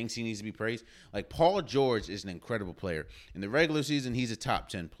thinks he needs to be praised. Like, Paul George is an incredible player. In the regular season, he's a top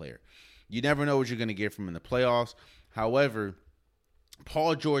 10 player. You never know what you're going to get from him in the playoffs. However,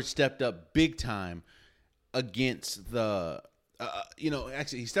 Paul George stepped up big time against the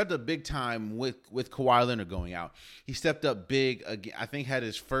actually, he stepped up big time with Kawhi Leonard going out. He stepped up big again. I think had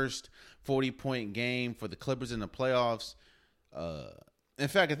his first 40-point game for the Clippers in the playoffs. In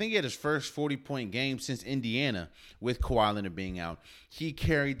fact, I think he had his first 40-point game since Indiana with Kawhi Leonard being out. He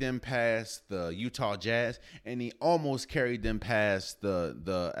carried them past the Utah Jazz, and he almost carried them past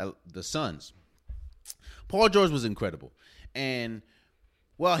the Suns. Paul George was incredible. And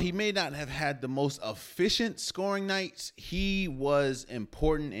while he may not have had the most efficient scoring nights, he was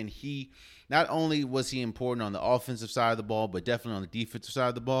important, and he not only was he important on the offensive side of the ball, but definitely on the defensive side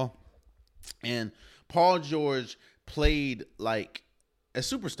of the ball. And Paul George played like a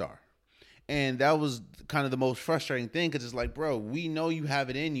superstar. And that was kind of the most frustrating thing, because it's like, bro, we know you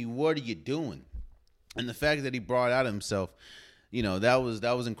have it in you. What are you doing? And the fact that he brought out himself,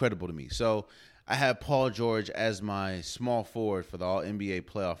 that was incredible to me. So I have Paul George as my small forward for the All-NBA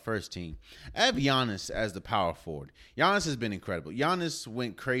playoff first team. I have Giannis as the power forward. Giannis has been incredible. Giannis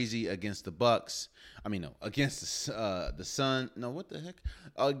went crazy against the Bucks. Against the Sun. No, what the heck?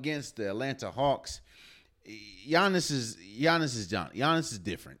 Against the Atlanta Hawks. Giannis is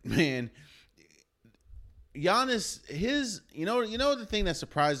different, man. Giannis, the thing that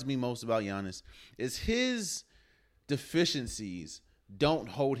surprises me most about Giannis is his deficiencies don't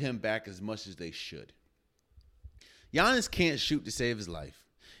hold him back as much as they should. Giannis can't shoot to save his life.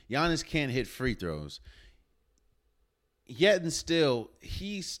 Giannis can't hit free throws. Yet and still,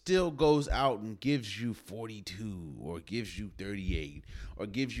 he still goes out and gives you 42 or gives you 38 or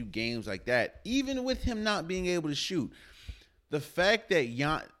gives you games like that, even with him not being able to shoot. The fact that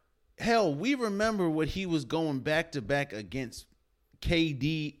we remember what he was going back to back against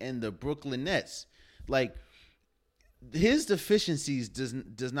KD and the Brooklyn Nets. Like, his deficiencies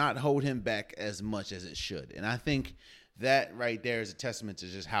does not hold him back as much as it should. And I think that right there is a testament to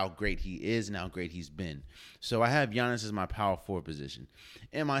just how great he is and how great he's been. So I have Giannis as my power forward position.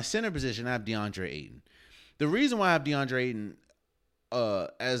 In my center position, I have DeAndre Ayton. The reason why I have DeAndre Ayton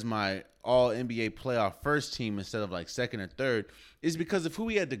as my All-NBA playoff first team instead of like second or third is because of who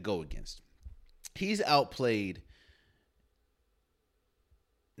he had to go against. He's outplayed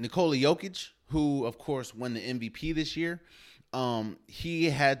Nikola Jokic, who, of course, won the MVP this year. He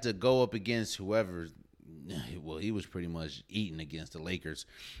had to go up against whoever. Well, he was pretty much eating against the Lakers.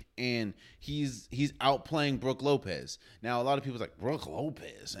 And he's outplaying Brook Lopez. Now, a lot of people are like, Brook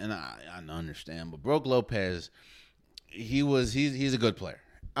Lopez? And I understand. But Brook Lopez, he's a good player.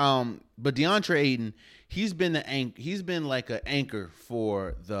 But DeAndre Ayton, he's been like an anchor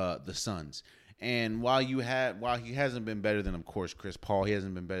for the Suns. And while he hasn't been better than, of course, Chris Paul, he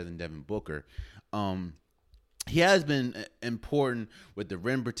hasn't been better than Devin Booker. He has been important with the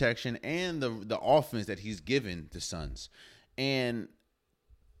rim protection and the offense that he's given the Suns. And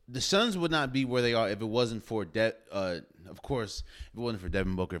the Suns would not be where they are if it wasn't for of course, if it wasn't for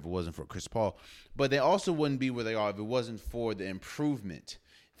Devin Booker, if it wasn't for Chris Paul. But they also wouldn't be where they are if it wasn't for the improvement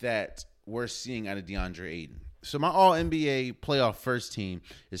that we're seeing out of DeAndre Ayton. So my All-NBA playoff first team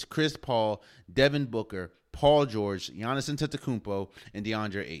is Chris Paul, Devin Booker, Paul George, Giannis Antetokounmpo, and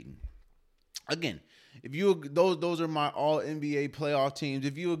DeAndre Ayton. Again, if those are my All-NBA playoff teams.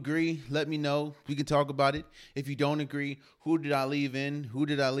 If you agree, let me know. We can talk about it. If you don't agree, who did I leave in? Who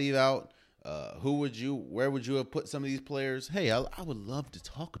did I leave out? Where would you have put some of these players? Hey, I would love to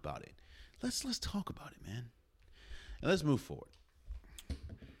talk about it. Let's talk about it, man. And let's move forward.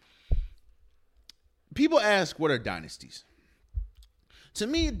 People ask, what are dynasties? To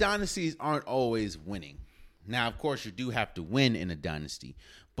me, dynasties aren't always winning. Now, of course, you do have to win in a dynasty.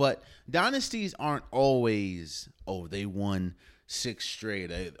 But dynasties aren't always, they won 6 straight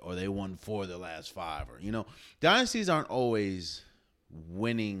or they won 4 of the last 5. Dynasties aren't always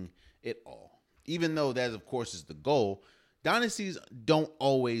winning it all. Even though that, of course, is the goal, dynasties don't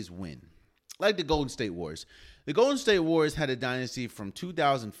always win. Like the Golden State Warriors. The Golden State Warriors had a dynasty from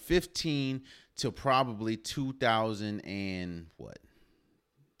 2015 to probably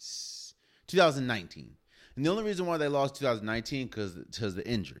 2019. And the only reason why they lost 2019 because the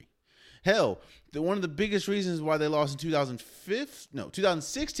injury. Hell, one of the biggest reasons why they lost in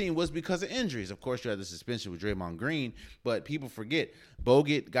 2016 was because of injuries. Of course, you had the suspension with Draymond Green, but people forget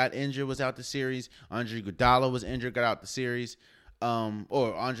Bogut got injured, was out the series. Andre Iguodala was injured, got out the series. Andre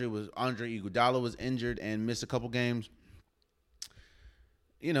Iguodala was injured and missed a couple games.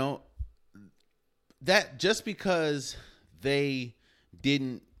 That just because they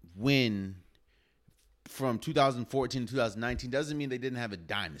didn't win from 2014 to 2019 doesn't mean they didn't have a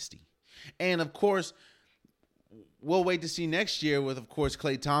dynasty. And, of course, we'll wait to see next year with, of course,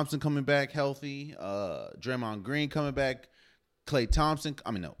 Klay Thompson coming back healthy, Draymond Green coming back,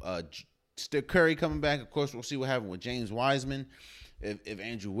 Steph Curry coming back. Of course, we'll see what happens with James Wiseman. If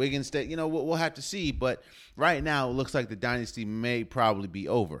Andrew Wiggins stay, we'll have to see. But right now, it looks like the dynasty may probably be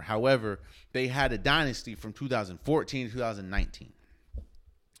over. However, they had a dynasty from 2014 to 2019.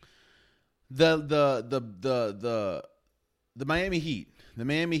 The Miami Heat. The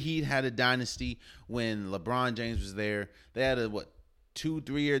Miami Heat had a dynasty when LeBron James was there. They had a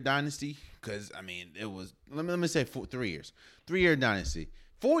 2-3 year dynasty? Because it was, let me say 3 years. 3-year dynasty.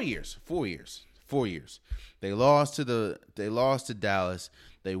 4 years. They lost to Dallas.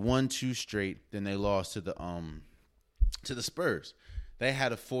 They won 2 straight. Then they lost to the Spurs. They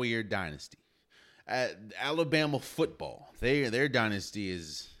had a 4-year dynasty. At Alabama football, their dynasty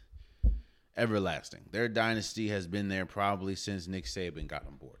is everlasting. Their dynasty has been there probably since Nick Saban got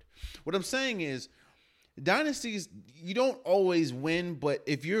on board. What I'm saying is, Dynasties, you don't always win, but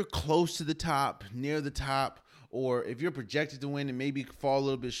if you're close to the top, near the top, or if you're projected to win and maybe fall a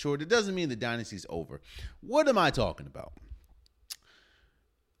little bit short, it doesn't mean the dynasty's over. What am I talking about?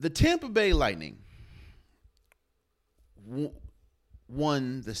 The Tampa Bay Lightning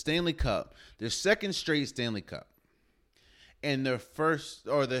won the Stanley Cup, their second straight Stanley Cup, and their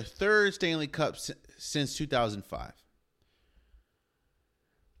third Stanley Cup since 2005.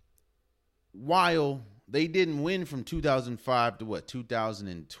 While they didn't win from 2005 to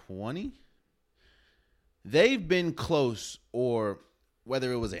 2020? They've been close, or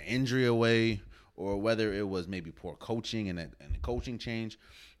whether it was an injury away or whether it was maybe poor coaching and a coaching change,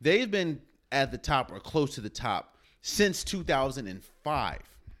 they've been at the top or close to the top since 2005.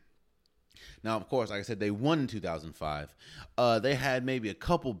 Now, of course, like I said, they won in 2005. They had maybe a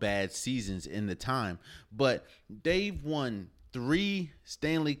couple bad seasons in the time, but they've won 3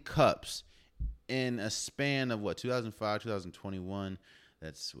 Stanley Cups in a span of 2005, 2021.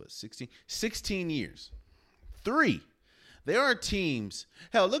 That's 16 years. 3. There are teams.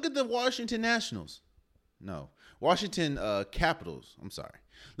 Hell, look at the Washington Nationals. No, Washington Capitals. I'm sorry.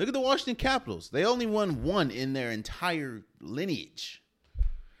 Look at the Washington Capitals. They only won 1 in their entire lineage.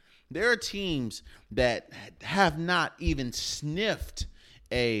 There are teams that have not even sniffed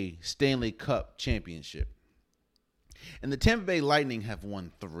a Stanley Cup championship. And the Tampa Bay Lightning have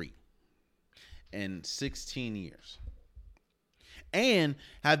won 3 in 16 years. And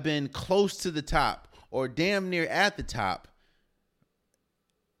have been close to the top or damn near at the top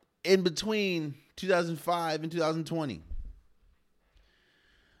in between 2005 and 2020.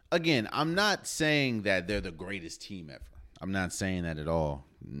 Again, I'm not saying that they're the greatest team ever. I'm not saying that at all.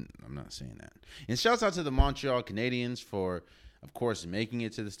 I'm not saying that. And shouts out to the Montreal Canadiens for, of course, making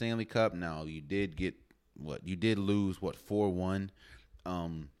it to the Stanley Cup. Now, you did lose 4-1.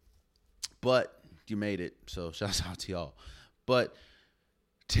 But you made it. So shouts out to y'all. But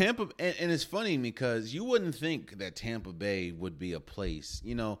Tampa, and it's funny because you wouldn't think that Tampa Bay would be a place.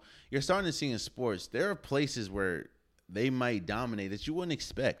 You know, you're starting to see in sports, there are places where they might dominate that you wouldn't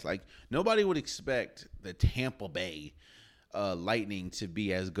expect. Like, nobody would expect the Tampa Bay Lightning to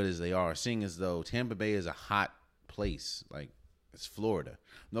be as good as they are, seeing as though Tampa Bay is a hot place. Like, it's Florida.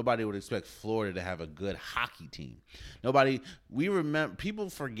 Nobody would expect Florida to have a good hockey team. People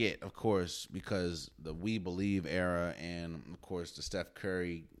forget, of course, because the We Believe era and, of course, the Steph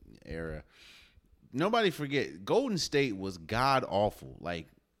Curry era. Nobody forget, Golden State was god-awful, like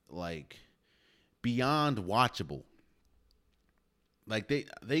beyond watchable. Like,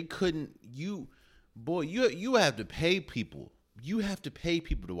 they couldn't, you have to pay people. You have to pay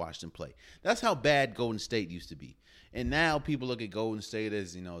people to watch them play. That's how bad Golden State used to be. And now people look at Golden State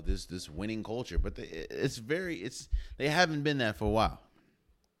as, you know, this winning culture, but they haven't been that for a while.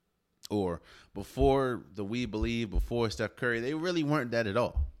 Or before the We Believe, before Steph Curry, they really weren't that at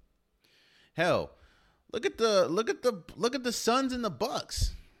all. Hell, look at the Suns and the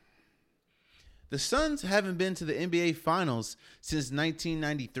Bucks. The Suns haven't been to the NBA Finals since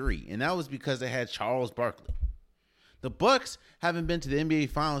 1993, and that was because they had Charles Barkley. The Bucks haven't been to the NBA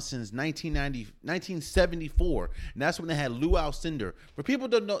Finals since 1974, and that's when they had Lou Alcindor. For people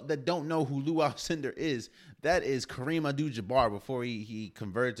that don't know who Lou Alcindor is, that is Kareem Abdul-Jabbar before he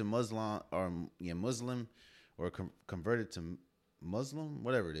converted to Muslim, or converted to Muslim,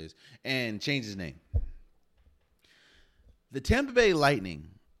 whatever it is, and changed his name. The Tampa Bay Lightning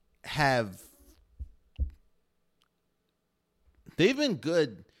they've been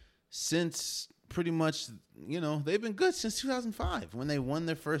good since pretty much, they've been good since 2005 when they won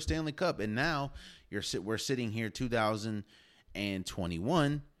their first Stanley Cup. And now we're sitting here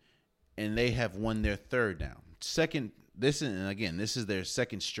 2021 and they have won their third now. This is their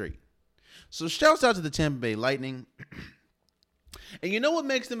second straight. So shouts out to the Tampa Bay Lightning. And you know what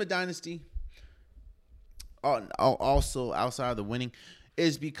makes them a dynasty? Also outside of the winning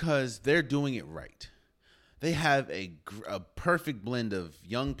is because they're doing it right. They have a perfect blend of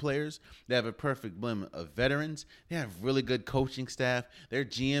young players. They have a perfect blend of veterans. They have really good coaching staff. Their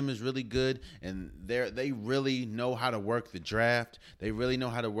GM is really good, and they really know how to work the draft. They really know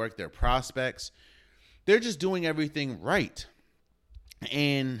how to work their prospects. They're just doing everything right.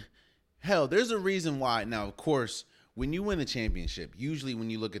 And hell, there's a reason why. Now, of course, when you win the championship, usually when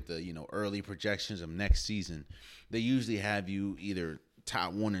you look at the early projections of next season, they usually have you either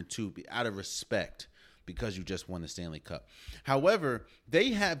top 1 or 2 out of respect, because you just won the Stanley Cup. However, they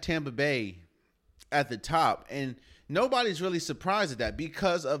have Tampa Bay at the top, and nobody's really surprised at that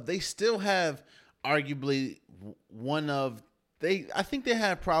because they still have arguably I think they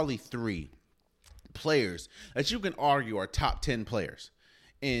have probably 3 players that you can argue are top 10 players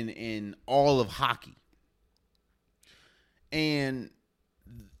in all of hockey. And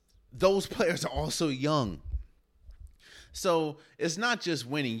those players are also young. So it's not just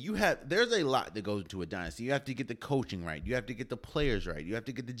winning. There's a lot that goes into a dynasty. You have to get the coaching right. You have to get the players right. You have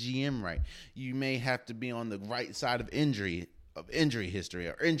to get the GM right. You may have to be on the right side of injury history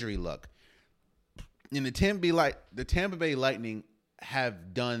or injury luck. And the Tampa Bay Lightning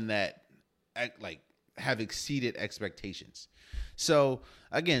have done that, have exceeded expectations. So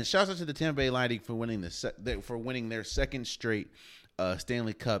again, shouts out to the Tampa Bay Lightning for winning their second straight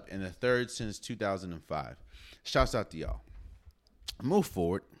Stanley Cup and the third since 2005. Shouts out to y'all. Move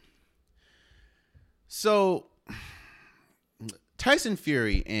forward. So Tyson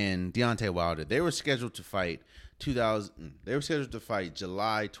Fury and Deontay Wilder, they were scheduled to fight July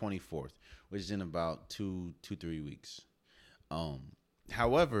 24th, which is in about 2-3 weeks.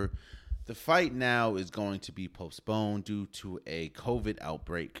 However, the fight now is going to be postponed due to a COVID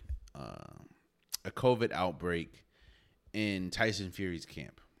outbreak. In Tyson Fury's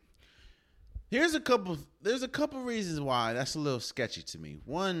camp. There's a couple reasons why that's a little sketchy to me.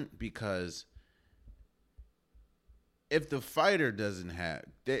 One, because if the fighter doesn't have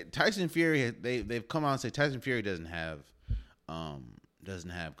Tyson Fury, they've come out and say Tyson Fury doesn't have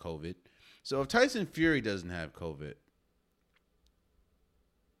COVID. So if Tyson Fury doesn't have COVID,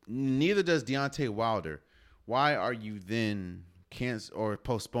 neither does Deontay Wilder. Why are you then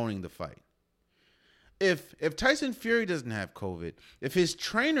postponing the fight? If Tyson Fury doesn't have COVID, if his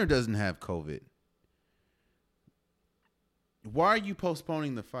trainer doesn't have COVID, why are you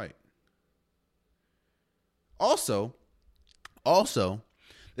postponing the fight? Also,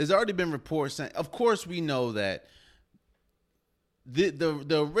 there's already been reports saying, of course we know that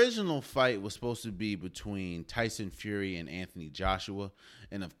the original fight was supposed to be between Tyson Fury and Anthony Joshua,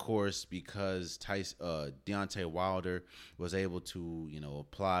 and of course because Deontay Wilder was able to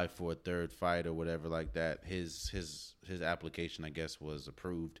apply for a third fight or whatever like that, his application I guess was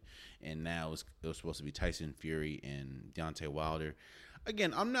approved, and now it was supposed to be Tyson Fury and Deontay Wilder.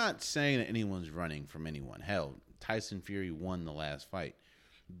 Again, I'm not saying that anyone's running from anyone. Hell, Tyson Fury won the last fight.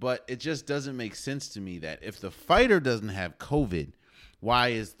 But it just doesn't make sense to me that if the fighter doesn't have COVID, why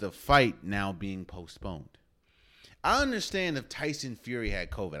is the fight now being postponed? I understand if Tyson Fury had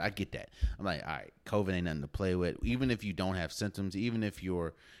COVID. I get that. I'm like, all right, COVID ain't nothing to play with. Even if you don't have symptoms, even if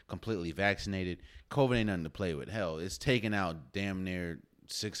you're completely vaccinated, COVID ain't nothing to play with. Hell, it's taken out damn near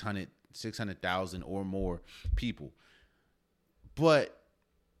 600,000 or more people. But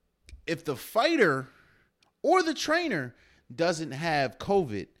if the fighter or the trainer doesn't have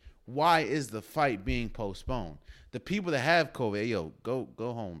COVID, why is the fight being postponed? The people that have COVID, hey, yo, go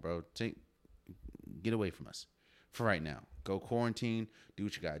home, bro. Get away from us for right now. Go quarantine. Do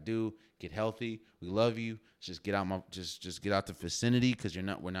what you gotta do. Get healthy. We love you. Just get out just get out the vicinity because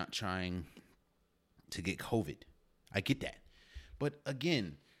we're not trying to get COVID. I get that, but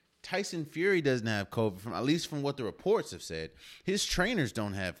again, Tyson Fury doesn't have COVID, at least from what the reports have said. His trainers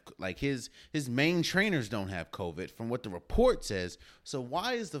don't have, his main trainers don't have COVID from what the report says. So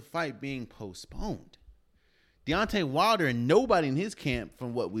why is the fight being postponed? Deontay Wilder and nobody in his camp,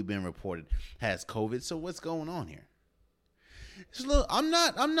 from what we've been reported, has COVID. So what's going on here? I'm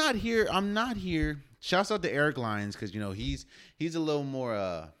not here. Shouts out to Eric Lyons because he's a little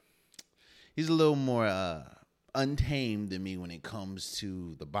more untamed than me when it comes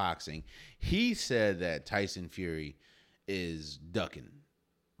to the boxing. He said that Tyson Fury is ducking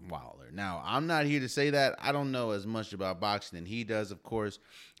Wilder. Now, I'm not here to say that. I don't know as much about boxing than he does, of course.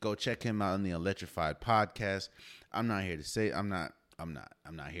 Go check him out on the Electrified podcast. I'm not here to say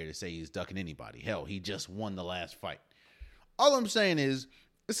he's ducking anybody. Hell, he just won the last fight. All I'm saying is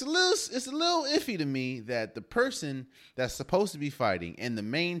it's a little iffy to me that the person that's supposed to be fighting and the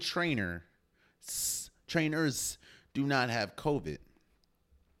main trainers do not have COVID.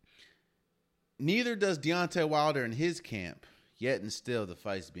 Neither does Deontay Wilder in his camp, yet and still the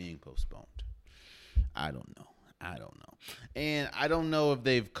fight's being postponed. I don't know. And I don't know if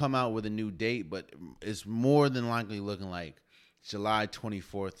they've come out with a new date, but it's more than likely looking like July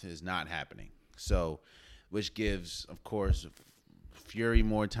 24th is not happening. So, which gives, of course, Fury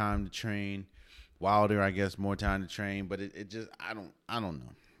more time to train, Wilder, I guess, more time to train, but it just, I don't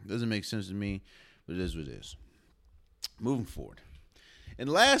know. It doesn't make sense to me. But it is what it is. Moving forward. And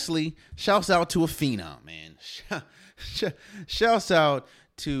lastly, shouts out to a phenom, man. Shouts out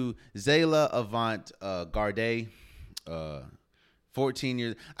to Zayla Avant Garde, 14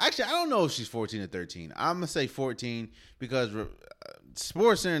 years. Actually, I don't know if she's 14 or 13. I'm going to say 14 because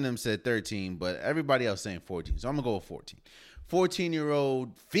Sports Center and them said 13, but everybody else saying 14. So I'm going to go with 14.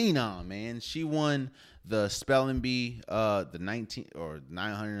 14-year-old phenom, man. She won the spelling bee, the 19 or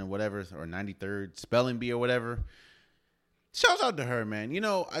 900 and whatever, or 93rd spelling bee or whatever. Shouts out to her, man. You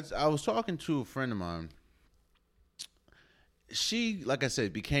know, I was talking to a friend of mine. She, like I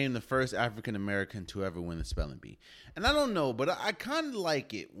said, became the first African American to ever win the spelling bee. And I don't know, but I kind of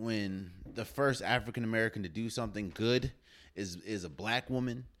like it when the first African American to do something good is a black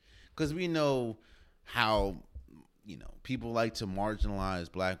woman, because we know how, you know, people like to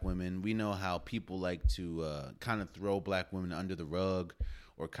marginalize black women. We know how people like to kind of throw black women under the rug,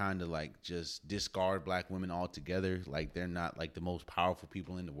 or kind of like just discard black women altogether, like they're not like the most powerful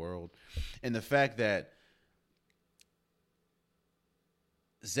people in the world. And the fact that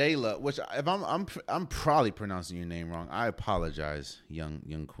Zayla, which if I'm probably pronouncing your name wrong, I apologize,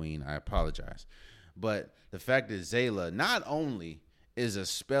 young queen, I apologize. But the fact that Zayla not only is a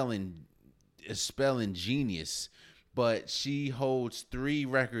spelling genius, but she holds 3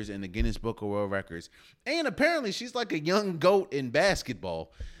 records in the Guinness Book of World Records, and apparently she's like a young goat in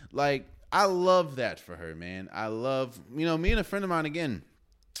basketball. Like, I love that for her, man. I love, you know, me and a friend of mine, again,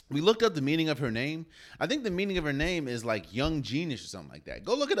 we looked up the meaning of her name. I think the meaning of her name is like young genius or something like that.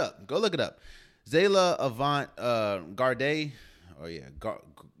 Go look it up. Zayla Avant Gardé,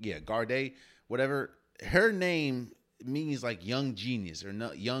 Gardé, whatever. Her name means like young genius or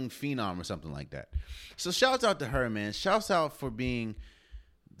young phenom or something like that. So shouts out to her, man. Shouts out for being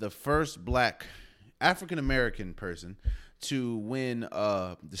the first black African American person to win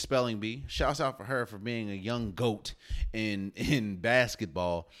the spelling bee. Shouts out for her for being a young goat in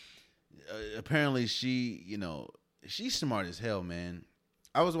basketball. Apparently she, you know, she's smart as hell, man.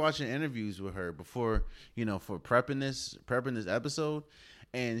 I was watching interviews with her before, you know, for prepping this episode,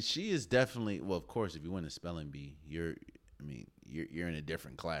 and she is definitely, well, of course, if you win a spelling bee, you're in a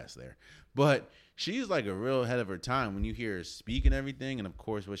different class there. But she's like a real head of her time when you hear her speak and everything, and of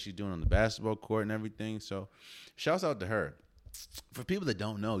course what she's doing on the basketball court and everything. So shouts out to her. For people that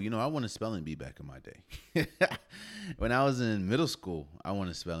don't know, you know, I won a spelling bee back in my day. When I was in middle school, I won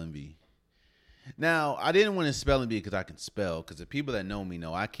a spelling bee. Now, I didn't win a spelling bee because I can spell, because the people that know me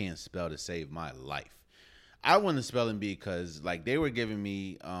know I can't spell to save my life. I won the spelling bee because, like, they were giving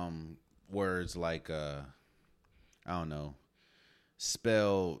me words like, I don't know,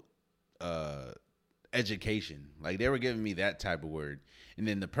 spell education. Like, they were giving me that type of word. And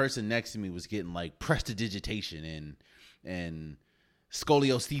then the person next to me was getting, like, prestidigitation and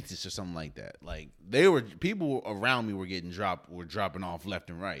scoliosis or something like that. Like, people around me were dropping off left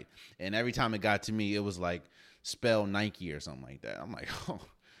and right. And every time it got to me, it was like, spell Nike or something like that. I'm like, oh.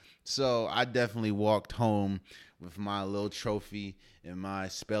 So I definitely walked home with my little trophy and my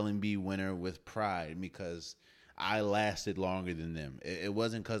spelling bee winner with pride, because I lasted longer than them. It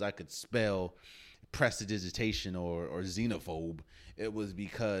wasn't because I could spell prestidigitation or xenophobe. It was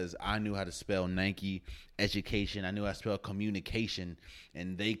because I knew how to spell Nike, education. I knew how to spell communication,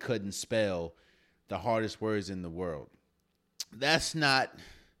 and they couldn't spell the hardest words in the world. That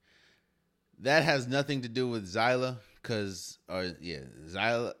has nothing to do with Zyla, because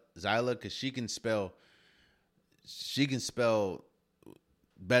she can spell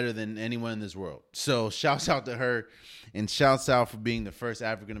better than anyone in this world. So shouts out to her, and shouts out for being the first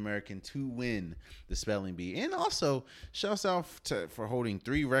African American to win the spelling bee, and also shouts out for holding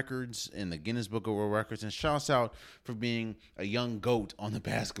 3 records in the Guinness Book of World Records, and shouts out for being a young goat on the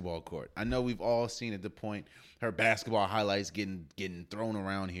basketball court. I know we've all seen at the point her basketball highlights getting thrown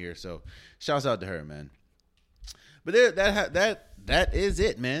around here, so shouts out to her, man. But that is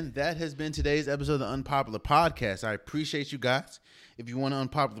it, man. That has been today's episode of the Unpopular Podcast. I appreciate you guys. If you want an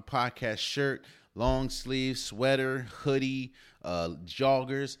Unpopular Podcast shirt, long sleeve, sweater, hoodie,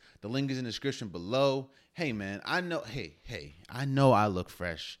 joggers, the link is in the description below. Hey, man, I know I look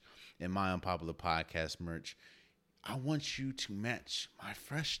fresh in my Unpopular Podcast merch. I want you to match my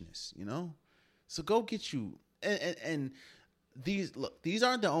freshness, you know? So go get you, and these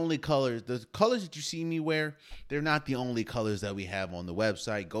aren't the only colors. The colors that you see me wear, they're not the only colors that we have on the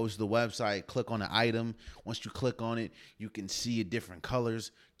website. Go to the website, click on the item. Once you click on it, you can see different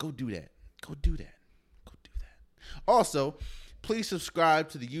colors. Go do that. Also, please subscribe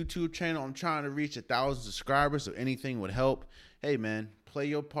to the YouTube channel. I'm trying to reach 1,000 subscribers, so anything would help. Hey, man, play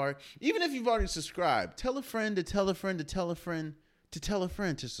your part. Even if you've already subscribed, tell a friend to tell a friend to tell a friend to tell a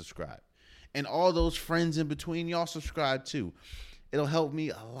friend to subscribe. And all those friends in between, y'all subscribe too. It'll help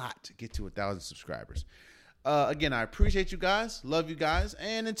me a lot to get to 1,000 subscribers. Again, I appreciate you guys. Love you guys.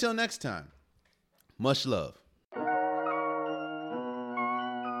 And until next time, much love.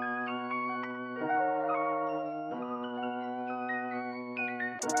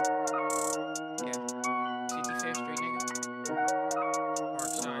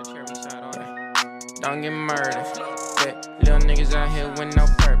 Don't get murdered. Little niggas out here with no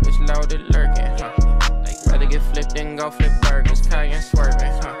purpose, loaded lurking. Rather get flipped than go flip back.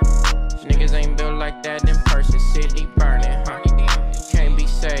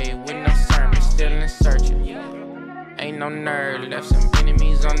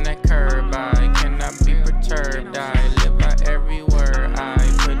 that curb, I cannot be perturbed. I live by every word, I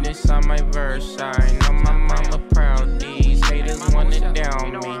put this on my verse. I know my mama proud, these haters want it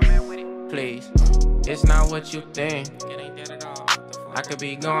down me. Please, it's not what you think. I could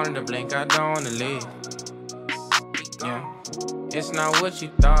be gone in the blink, I don't wanna leave. Yeah, it's not what you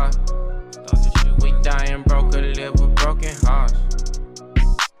thought. We dying broke, or live with broken hearts.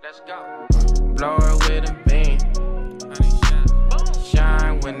 Let's go. Blow her with a beam.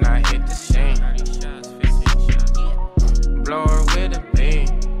 Shine when I hit the scene. Blow her with a beam.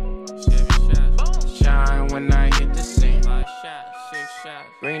 Shine when I hit the scene.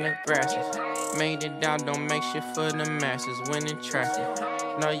 Greener grasses. Made it out, don't make shit for the masses. Winning traffic.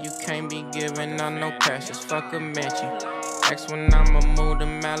 No, you can't be giving on no passes. Fuck a mansion. Ask when I'ma move to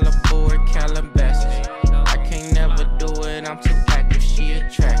Malibu or Calabasas. I can't never do it, I'm too active. She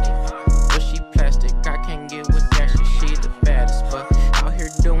attractive, but she plastic. I can't get with that shit, she the baddest. But out here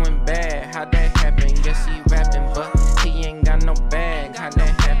doing bad, how'd that happen? Yes, he rapping, but he ain't got no bag. How'd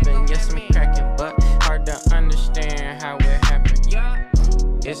that happen? Yes, I'm cracking, but hard to understand how it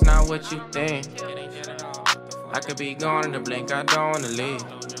happened. It's not what you think. I could be gone in the blink, I don't wanna leave.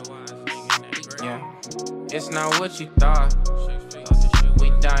 Yeah, it's not what you thought.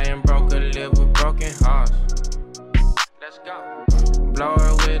 We dying broke, or live with broken hearts. Let's go. Blow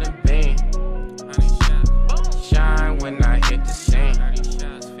her with a beam.